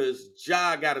because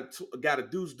Ja got a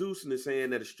deuce in his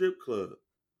hand at a strip club.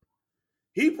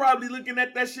 He probably looking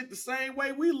at that shit the same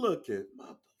way we looking.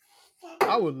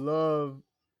 I would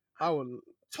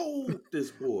told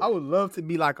this boy. I would love to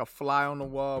be like a fly on the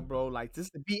wall, bro. Like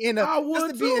just to be in the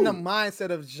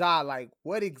mindset of Ja. Like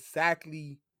what is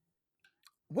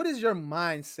your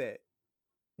mindset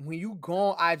when you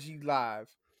go on IG Live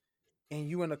and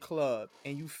you in a club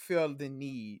and you feel the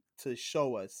need to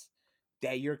show us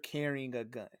that you're carrying a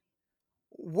gun?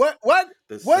 What's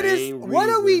the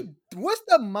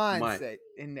mindset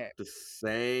in that? The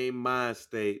same mind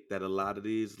state that a lot of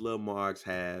these little marks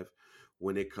have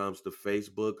when it comes to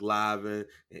Facebook Live and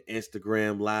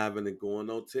Instagram Live and going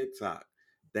on TikTok.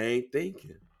 They ain't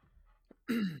thinking.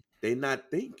 They not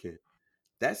thinking.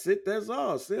 That's it. That's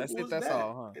all. Simple as that.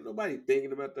 All, huh? Ain't nobody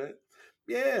thinking about that.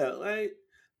 Yeah, like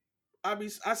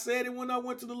I said it when I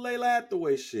went to the Layla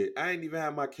Hathaway shit. I ain't even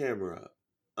have my camera up.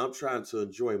 I'm trying to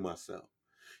enjoy myself.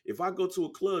 If I go to a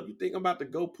club, you think I'm about to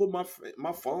go put my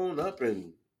phone up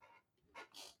and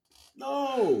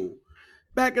no.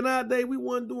 Back in our day, we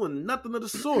wasn't doing nothing of the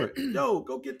sort. Yo,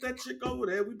 go get that chick over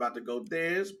there. We about to go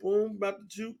dance. Boom, about to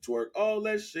juke, twerk, all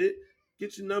that shit.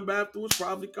 Get your number afterwards.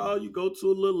 Probably call you. Go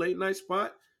to a little late night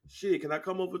spot. Shit, can I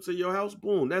come over to your house?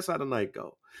 Boom, that's how the night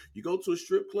go. You go to a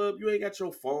strip club, you ain't got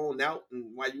your phone out,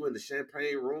 and while you in the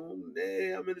champagne room,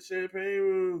 yeah, I'm in the champagne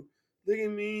room. Look at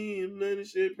me, I'm in the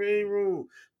champagne room.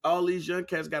 All these young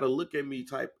cats got to look at me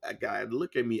type, I got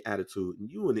look at me attitude. And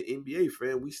you in the NBA,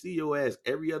 fan, we see your ass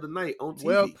every other night on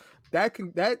Well, TV.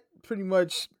 that pretty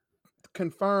much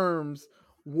confirms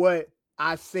what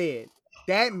I said.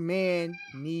 That man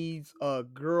needs a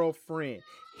girlfriend.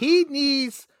 He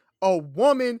needs a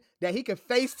woman that he can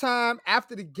FaceTime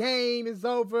after the game is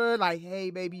over. Like, hey,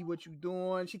 baby, what you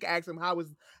doing? She can ask him how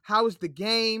is the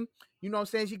game? You know what I'm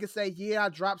saying? She could say, yeah, I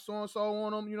dropped so and so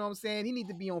on him. You know what I'm saying? He need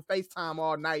to be on FaceTime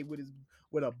all night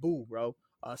with a boo, bro.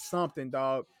 Or something,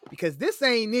 dog. Because this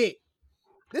ain't it.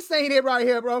 This ain't it right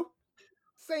here, bro.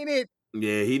 This ain't it.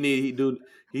 Yeah, he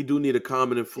do need a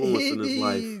common influence He in his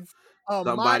life. needs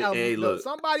Somebody, hey, look,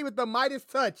 somebody with the Midas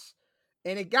touch,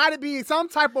 and it got to be some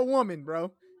type of woman,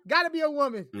 bro. Got to be a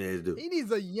woman. yeah, do. He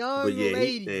needs a But young yeah,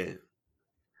 lady.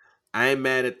 I ain't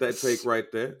mad at that take right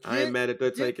there. I ain't Get mad at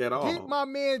that take at get all. my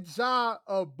man Ja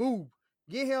a boo.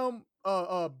 Get him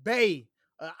a Bay.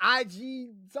 IG.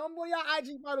 Some of y'all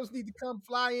IG models need to come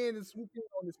fly in and swoop in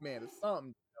on this man or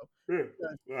something. Yeah.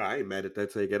 Well, I ain't mad at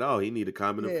that take at all. He need a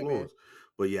common Yeah, man. influence.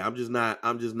 But yeah, I'm just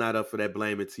not up for that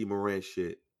blaming T Moran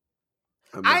shit.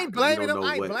 I'm I not, ain't because we blaming don't him. know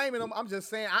I ain't what. blaming him. I'm just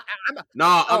saying. I'm not.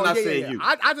 No, I'm Oh not yeah, yeah, saying yeah. you.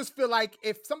 I just feel like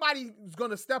if somebody's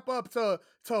gonna step up to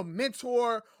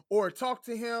mentor or talk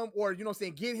to him or you know what I'm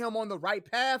saying get him on the right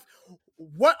path,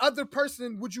 what other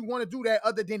person would you want to do that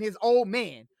other than his old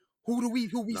man? Who we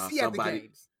Nah, see at the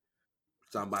games?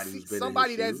 somebody See who's been in his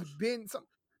somebody that's shoes. been some.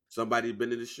 Somebody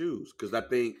been in his shoes. Because I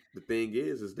think the thing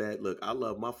is that look, I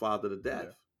love my father to Yeah.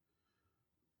 death,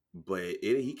 but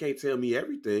he can't tell me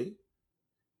everything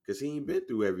because he ain't been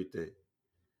through everything.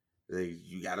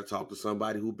 You got to talk to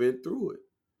somebody who been through it,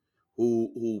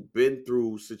 who been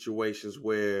through situations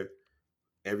where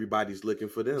everybody's looking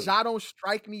for them. Ja don't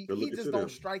strike me. They're He looking just to don't them.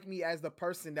 strike me as the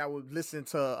person that would listen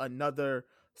to another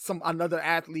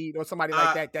athlete or somebody like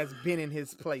I that that's been in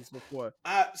his place before.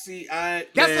 I see. I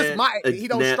That's just man. my he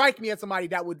don't Now, strike me as somebody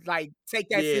that would like take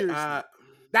that yeah. seriously.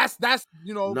 That's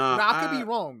Nah. now I could be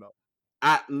wrong though.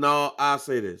 No. I'll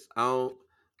say this. I don't.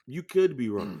 You could be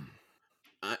wrong.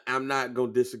 I'm not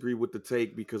gonna disagree with the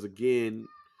take because again,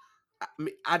 I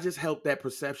mean, I just help that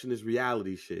perception is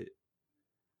reality shit.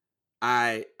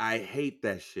 I hate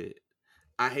that shit.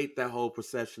 I hate that whole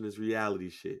perception is reality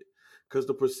shit. Cause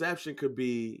the perception could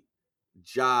be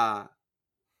Ja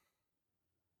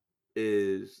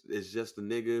is just a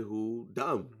nigga who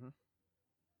dumb.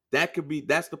 Mm-hmm.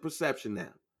 That's the perception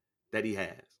now that he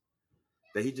has.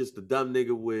 That he just a dumb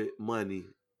nigga with money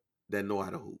that know how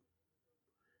to hoop.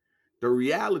 The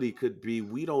reality could be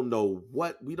we don't know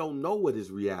what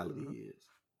his reality Mm-hmm. is.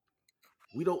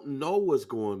 We don't know what's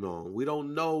going on. We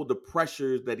don't know the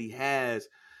pressures that he has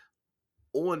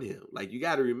on him. Like you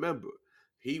got to remember,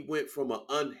 he went from an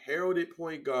unheralded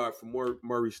point guard from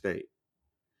Murray State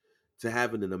to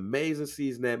having an amazing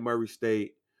season at Murray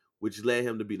State, which led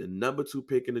him to be the number 2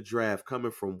 pick in the draft,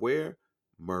 coming from where?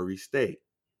 Murray State.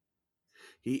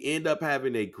 He ended up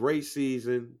having a great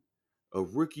season, a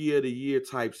rookie of the year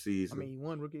type I mean, season, he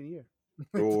won rookie of the year.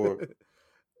 or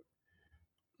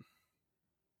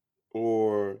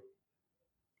or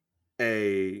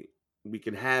a we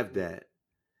can have that,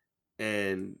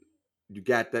 and you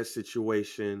got that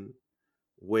situation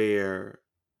where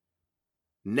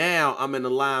now I'm in the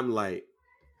limelight.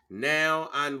 Now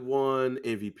I won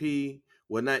MVP.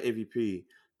 Well, not MVP,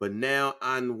 but now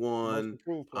I Most won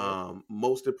improved player.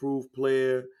 most improved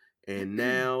player, and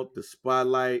now the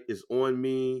spotlight is on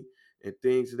me and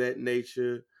things of that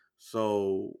nature.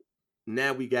 So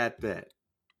now we got that.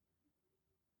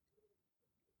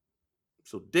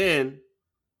 So then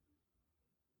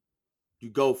you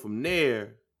go from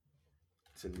there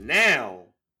to now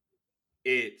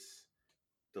it's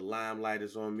the limelight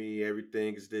is on me.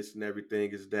 Everything is this and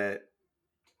everything is that.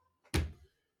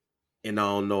 And I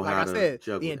don't know Like how I to said, the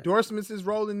juggle that. endorsements is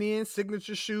rolling in,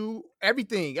 signature shoe,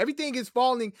 everything. Everything is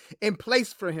falling in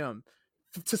place for him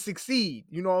to succeed.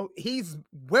 You know, he's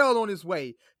well on his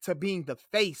way to being the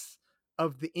face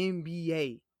of the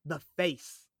NBA. The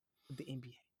face of the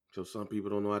NBA. So some people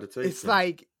don't know how to take It's that.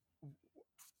 like,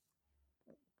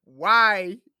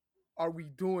 why are we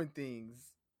doing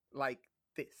things like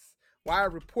this? Why are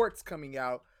reports coming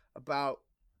out about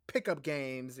pickup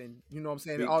games and you know what I'm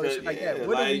saying, all this Because shit like that? yeah,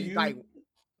 What are like we like? you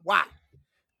Why?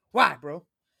 Why, bro?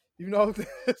 You know,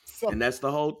 so and that's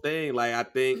the whole thing. Like I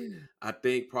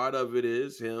think part of it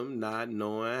is him not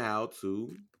knowing how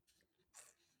to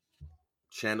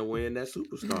channel in that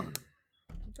superstar.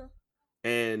 okay.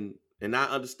 And And I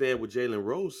understand what Jalen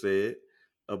Rose said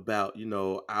about,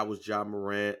 I was Ja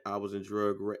Morant, I was in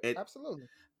drug and Absolutely.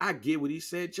 I get what he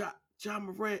said, Ja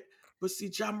Morant. But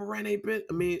see, Ja Morant ain't been,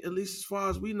 I mean, at least as far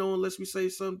as we know, unless we say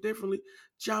something differently,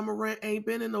 Ja Morant ain't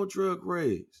been in no drug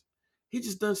raids. He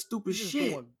just done stupid He's just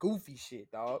shit. doing goofy shit,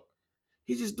 dog.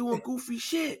 He just doing goofy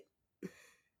shit.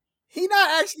 He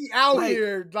not actually out Like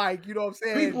here, like, you know what I'm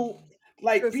saying? people,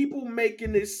 like Just people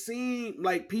making it seem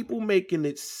like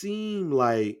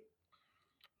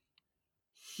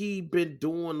he been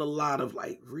doing a lot of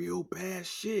like real bad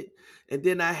shit. And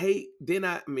then I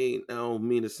don't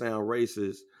mean to sound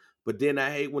racist, but then I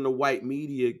hate when the white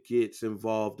media gets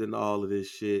involved in all of this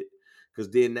shit. Cause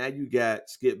then now you got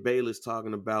Skip Bayless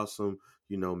talking about some,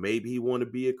 maybe he want to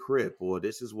be a Crip, or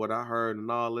this is what I heard and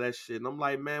all of that shit. And I'm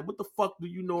like, man, what the fuck do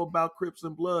you know about Crips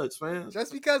and Bloods, fam?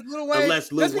 just because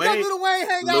Unless Lil Wayne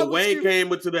Hang Lil out with Wayne you.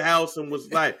 came into the house and was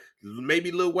like,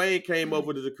 maybe Lil Wayne came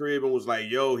over to the crib and was like,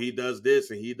 yo, he does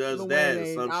this and he does Lil that Wayne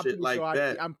or ain't. some shit like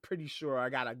that. I'm pretty sure I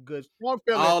got a good strong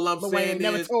feeling. All I'm Lil Wayne ain't saying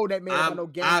never is, told that man about no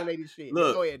gang I related shit. But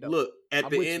look, go ahead though. look. At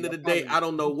I'm the with end you. of I the follow day, you. I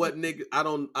don't know what nigga, I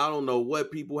don't know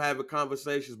what people have in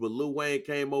conversations, but Lil Wayne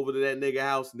came over to that nigga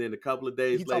house and then a couple of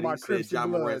days He talking later he about said Crips and John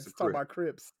Morant's a Bloods. Talking Crip. about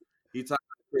Crips. He talking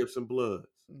about Crips and Bloods.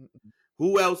 Mm-mm.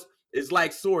 Who else? It's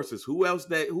like sources. Who else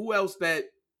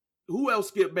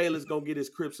Skip Bayless gonna get his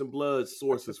Crips and Bloods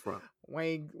sources from?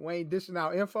 Wayne dishing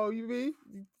out info. You mean?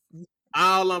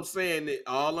 All I'm saying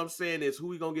is who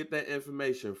we gonna get that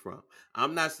information from?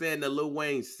 I'm not saying that Lil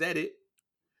Wayne said it,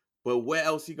 but where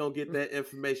else he gonna get that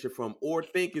information from? Or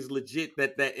think is legit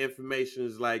that information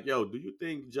is like, yo, do you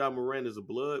think Ja Morant is a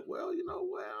blood? Well, I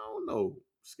don't know,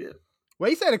 Skip. Well,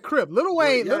 he said a Crip. But Little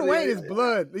Wayne is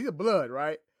blood. He's a blood,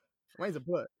 right? Wayne's a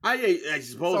blood. I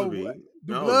supposed to So be. I do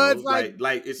don't know. Bloods like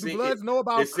Like do Bloods know it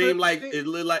about seemed Crips like shit? it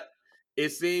looked like it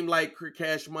seemed like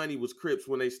Cash Money was Crips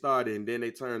when they started, and then they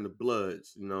turned to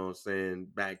Bloods. You know what I'm saying?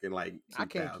 Back in like I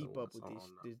can't keep 2001. up with So I don't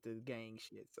know. the gang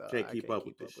shit. So Can't I keep can't up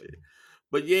with keep this up with shit. it.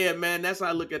 But yeah, man, that's how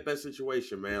I look at that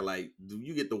situation, man. Like, do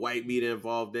you get the white media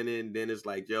involved in it? And then it's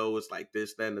like, yo, it's like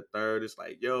this, that, and the third. It's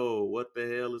like, yo, what the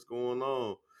hell is going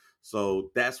on? So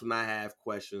that's when I have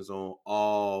questions on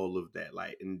all of that.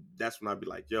 Like, and that's when I be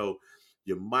like, yo,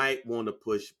 you might want to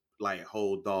push, like,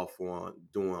 hold off on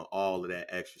doing all of that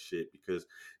extra shit because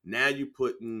now you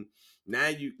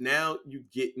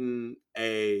getting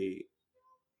a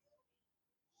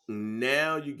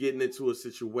now you're getting into a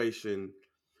situation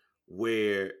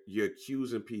where you're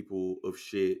accusing people of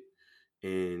shit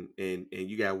and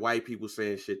you got white people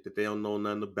saying shit that they don't know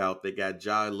nothing about. They got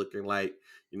Ja looking like,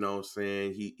 you know what I'm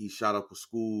saying, he shot up a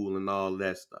school and all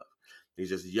that stuff. He's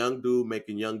just a young dude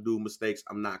making young dude mistakes.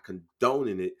 I'm not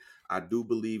condoning it. I do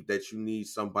believe that you need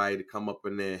somebody to come up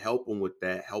in there and help him with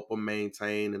that, help him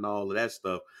maintain and all of that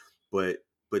stuff. But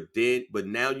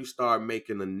now you start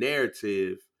making a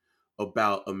narrative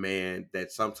about a man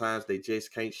that sometimes they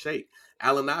just can't shake.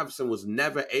 Allen Iverson was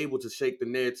never able to shake the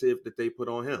narrative that they put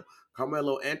on him.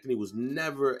 Carmelo Anthony was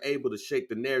never able to shake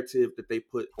the narrative that they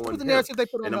put What was on the him. narrative they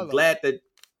put on And I'm Melo? glad that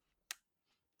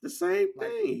the same Like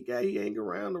thing. He hang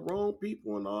around the wrong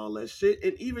people and all that shit.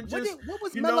 And even just, What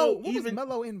was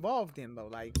Melo involved in though?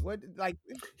 Like what like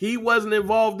he wasn't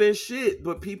involved in shit,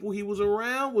 but people he was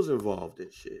around was involved in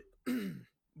shit.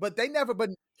 but they never but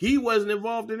He wasn't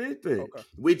involved in anything. okay.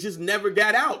 We just never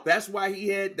got out. That's why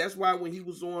when he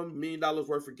was on $1 million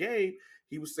worth of game,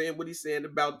 he was saying what he's saying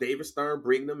about David Stern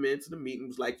bringing them into the meeting. He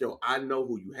was like, yo, I know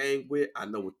who you hang with. I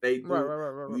know what they do. You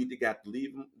Right. either got to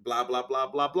leave them, blah, blah, blah,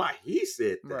 blah, blah. He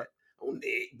said Right.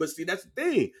 that. But see, that's the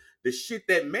thing. The shit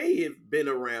that may have been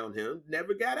around him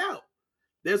never got out.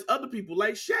 There's other people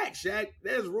like Shaq.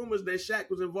 There's rumors that Shaq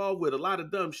was involved with a lot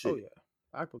of dumb shit. Oh yeah.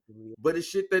 I could believe it. But it's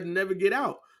shit that never get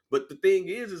out. But the thing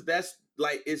is that's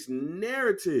like it's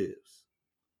narratives.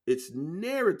 It's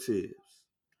narratives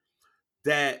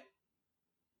that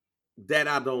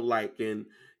I don't like. And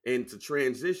to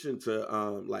transition to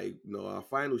our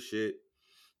final shit,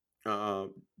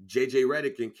 JJ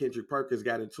Redick and Kendrick Perkins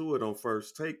got into it on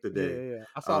First Take today. Yeah.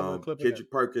 I saw a little clip of that.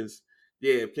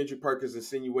 Kendrick Perkins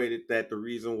insinuated that the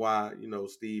reason why,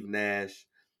 Steve Nash,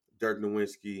 Dirk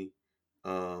Nowitzki,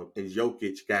 and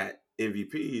Jokic got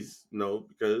MVPs,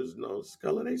 because it's the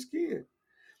color of their skin.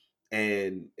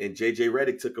 And JJ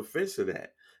Redick took offense to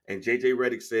that. And JJ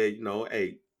Redick said,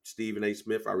 hey, Stephen A.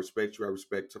 Smith, I respect you. I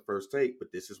respect your First Take,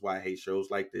 but this is why I hate shows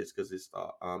like this because it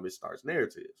starts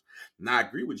narratives. And I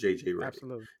agree with JJ Redick.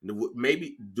 Absolutely.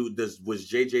 Maybe was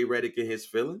JJ Redick in his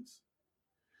feelings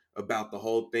about the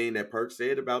whole thing that Perk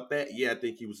said about that? Yeah, I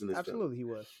think he was in his Absolutely feelings. he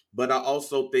was. But I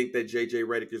also think that JJ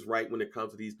Redick is right when it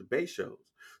comes to these debate shows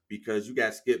because you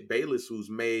got Skip Bayless who's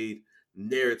made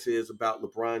narratives about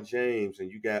LeBron James,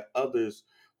 and you got others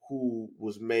who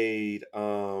was made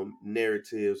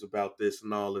narratives about this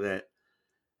and all of that.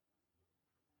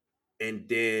 And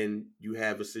then you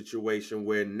have a situation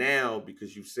where now,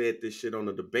 because you said this shit on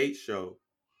a debate show,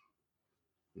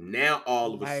 now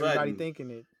all of a Now everybody sudden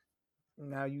thinking it.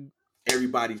 Now you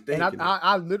everybody's and thinking it.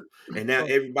 I literally And now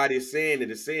everybody's saying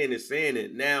it, saying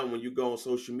it. Now, when you go on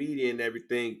social media and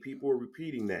everything, people are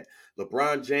repeating that.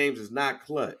 LeBron James is not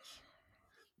clutch.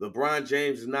 LeBron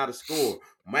James is not a scorer.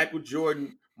 Michael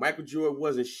Jordan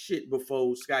wasn't shit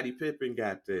before Scottie Pippen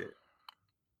got there.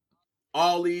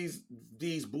 All these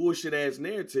bullshit ass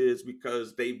narratives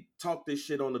because they talk this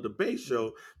shit on the debate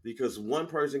show because one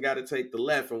person got to take the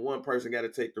left and one person got to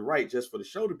take the right just for the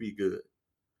show to be good.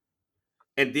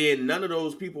 And then none of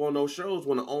those people on those shows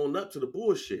want to own up to the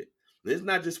bullshit. And it's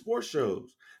not just sports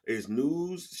shows. It's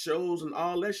news shows and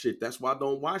all that shit. That's why I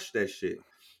don't watch that shit.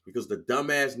 Because the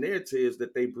dumbass narratives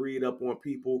that they breed up on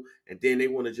people, and then they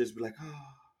want to just be like,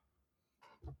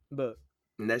 oh. Look.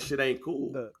 And that shit ain't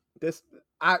cool. Look,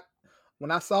 when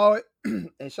I saw it,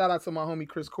 and shout out to my homie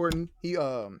Chris Corden, he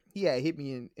had hit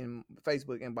me in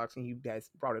Facebook inbox and he guys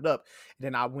brought it up. And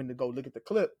then I went to go look at the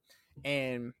clip.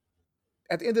 And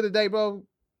at the end of the day, bro,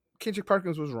 Kendrick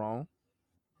Perkins was wrong.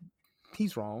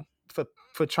 He's wrong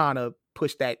for trying to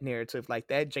push that narrative like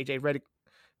that. JJ Redick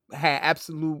had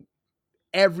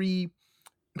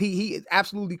he is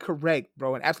absolutely correct,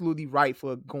 bro, and absolutely right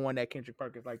for going at Kendrick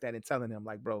Perkins like that and telling him,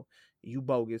 like, bro, you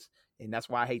bogus, and that's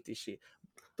why I hate this shit.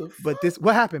 But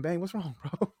what happened, Bang? What's wrong,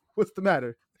 bro? What's the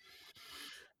matter?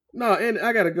 No, and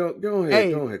I gotta go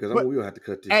ahead, because we'll have to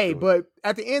cut this short. But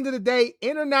at the end of the day,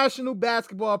 international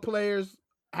basketball players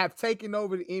have taken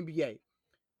over the NBA.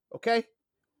 Okay?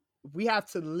 We have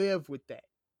to live with that.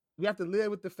 We have to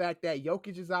live with the fact that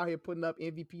Jokic is out here putting up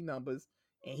MVP numbers,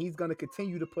 and he's going to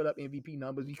continue to put up MVP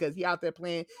numbers because he out there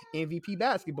playing MVP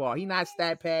basketball. He not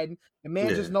stat padding. The man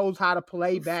just knows how to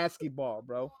play basketball,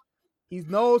 bro. He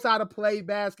knows how to play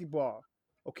basketball.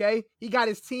 Okay? He got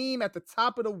his team at the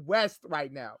top of the West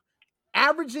right now,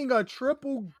 averaging a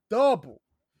triple-double.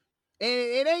 And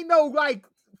it ain't no, like,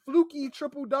 fluky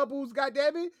triple-doubles,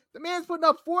 goddammit. The man's putting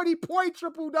up 40-point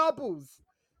triple-doubles.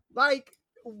 Like,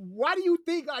 why do you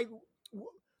think, like, you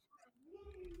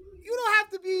don't have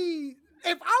to be,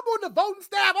 if I'm on the voting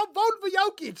staff, I'm voting for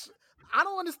Jokic. I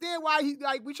don't understand why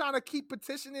we trying to keep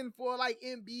petitioning for, like,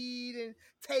 Embiid and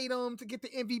Tatum to get the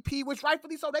MVP, which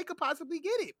rightfully so they could possibly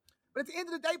get it. But at the end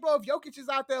of the day, bro, if Jokic is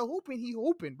out there hooping, he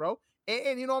hooping, bro.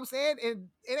 And you know what I'm saying? And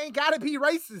it ain't got to be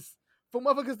racist for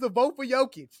motherfuckers to vote for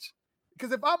Jokic.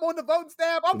 Because if I'm on the voting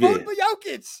staff, I'm voting for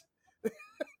Jokic.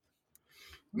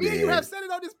 Me and you have said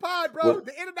it on this pod, bro.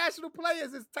 The international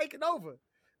players is taking over.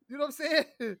 You know what I'm saying?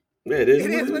 Yeah, it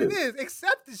is what it is.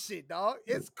 Accept this shit, dog.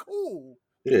 It's cool.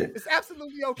 Yeah. It's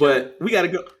absolutely okay. But we gotta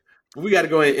go. We gotta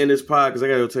go ahead and end this pod because I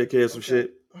gotta go take care of some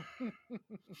shit.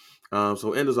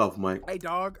 So end us off, Mike. Hey,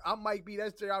 dog. I'm Mike B.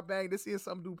 That's JR Bang. This is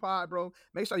Some Do Pod, bro.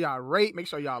 Make sure y'all rate. Make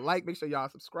sure y'all like. Make sure y'all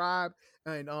subscribe.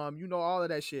 And you know all of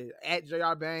that shit. At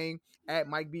JR Bang. At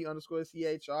Mike B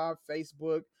 _CHR.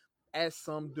 Facebook. At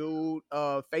Some Dude.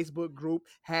 Facebook group.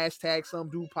 Hashtag Some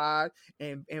Do Pod.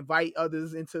 And invite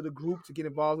others into the group to get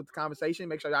involved with the conversation.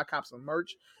 Make sure y'all cop some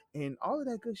merch. And all of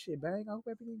that good shit, Bang. I hope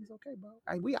everything is okay, bro.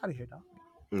 We out of here, dog.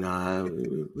 Nah,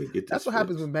 we get this. That's what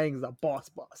happens when Bang is a boss.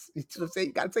 You know what I'm saying?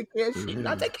 You gotta take care of shit. You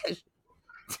gotta take care of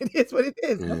shit. It is what it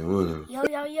is.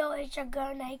 Yeah, yo, it's your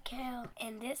girl Night Kel,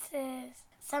 and this is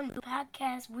Some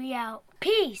Podcast. We out.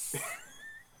 Peace.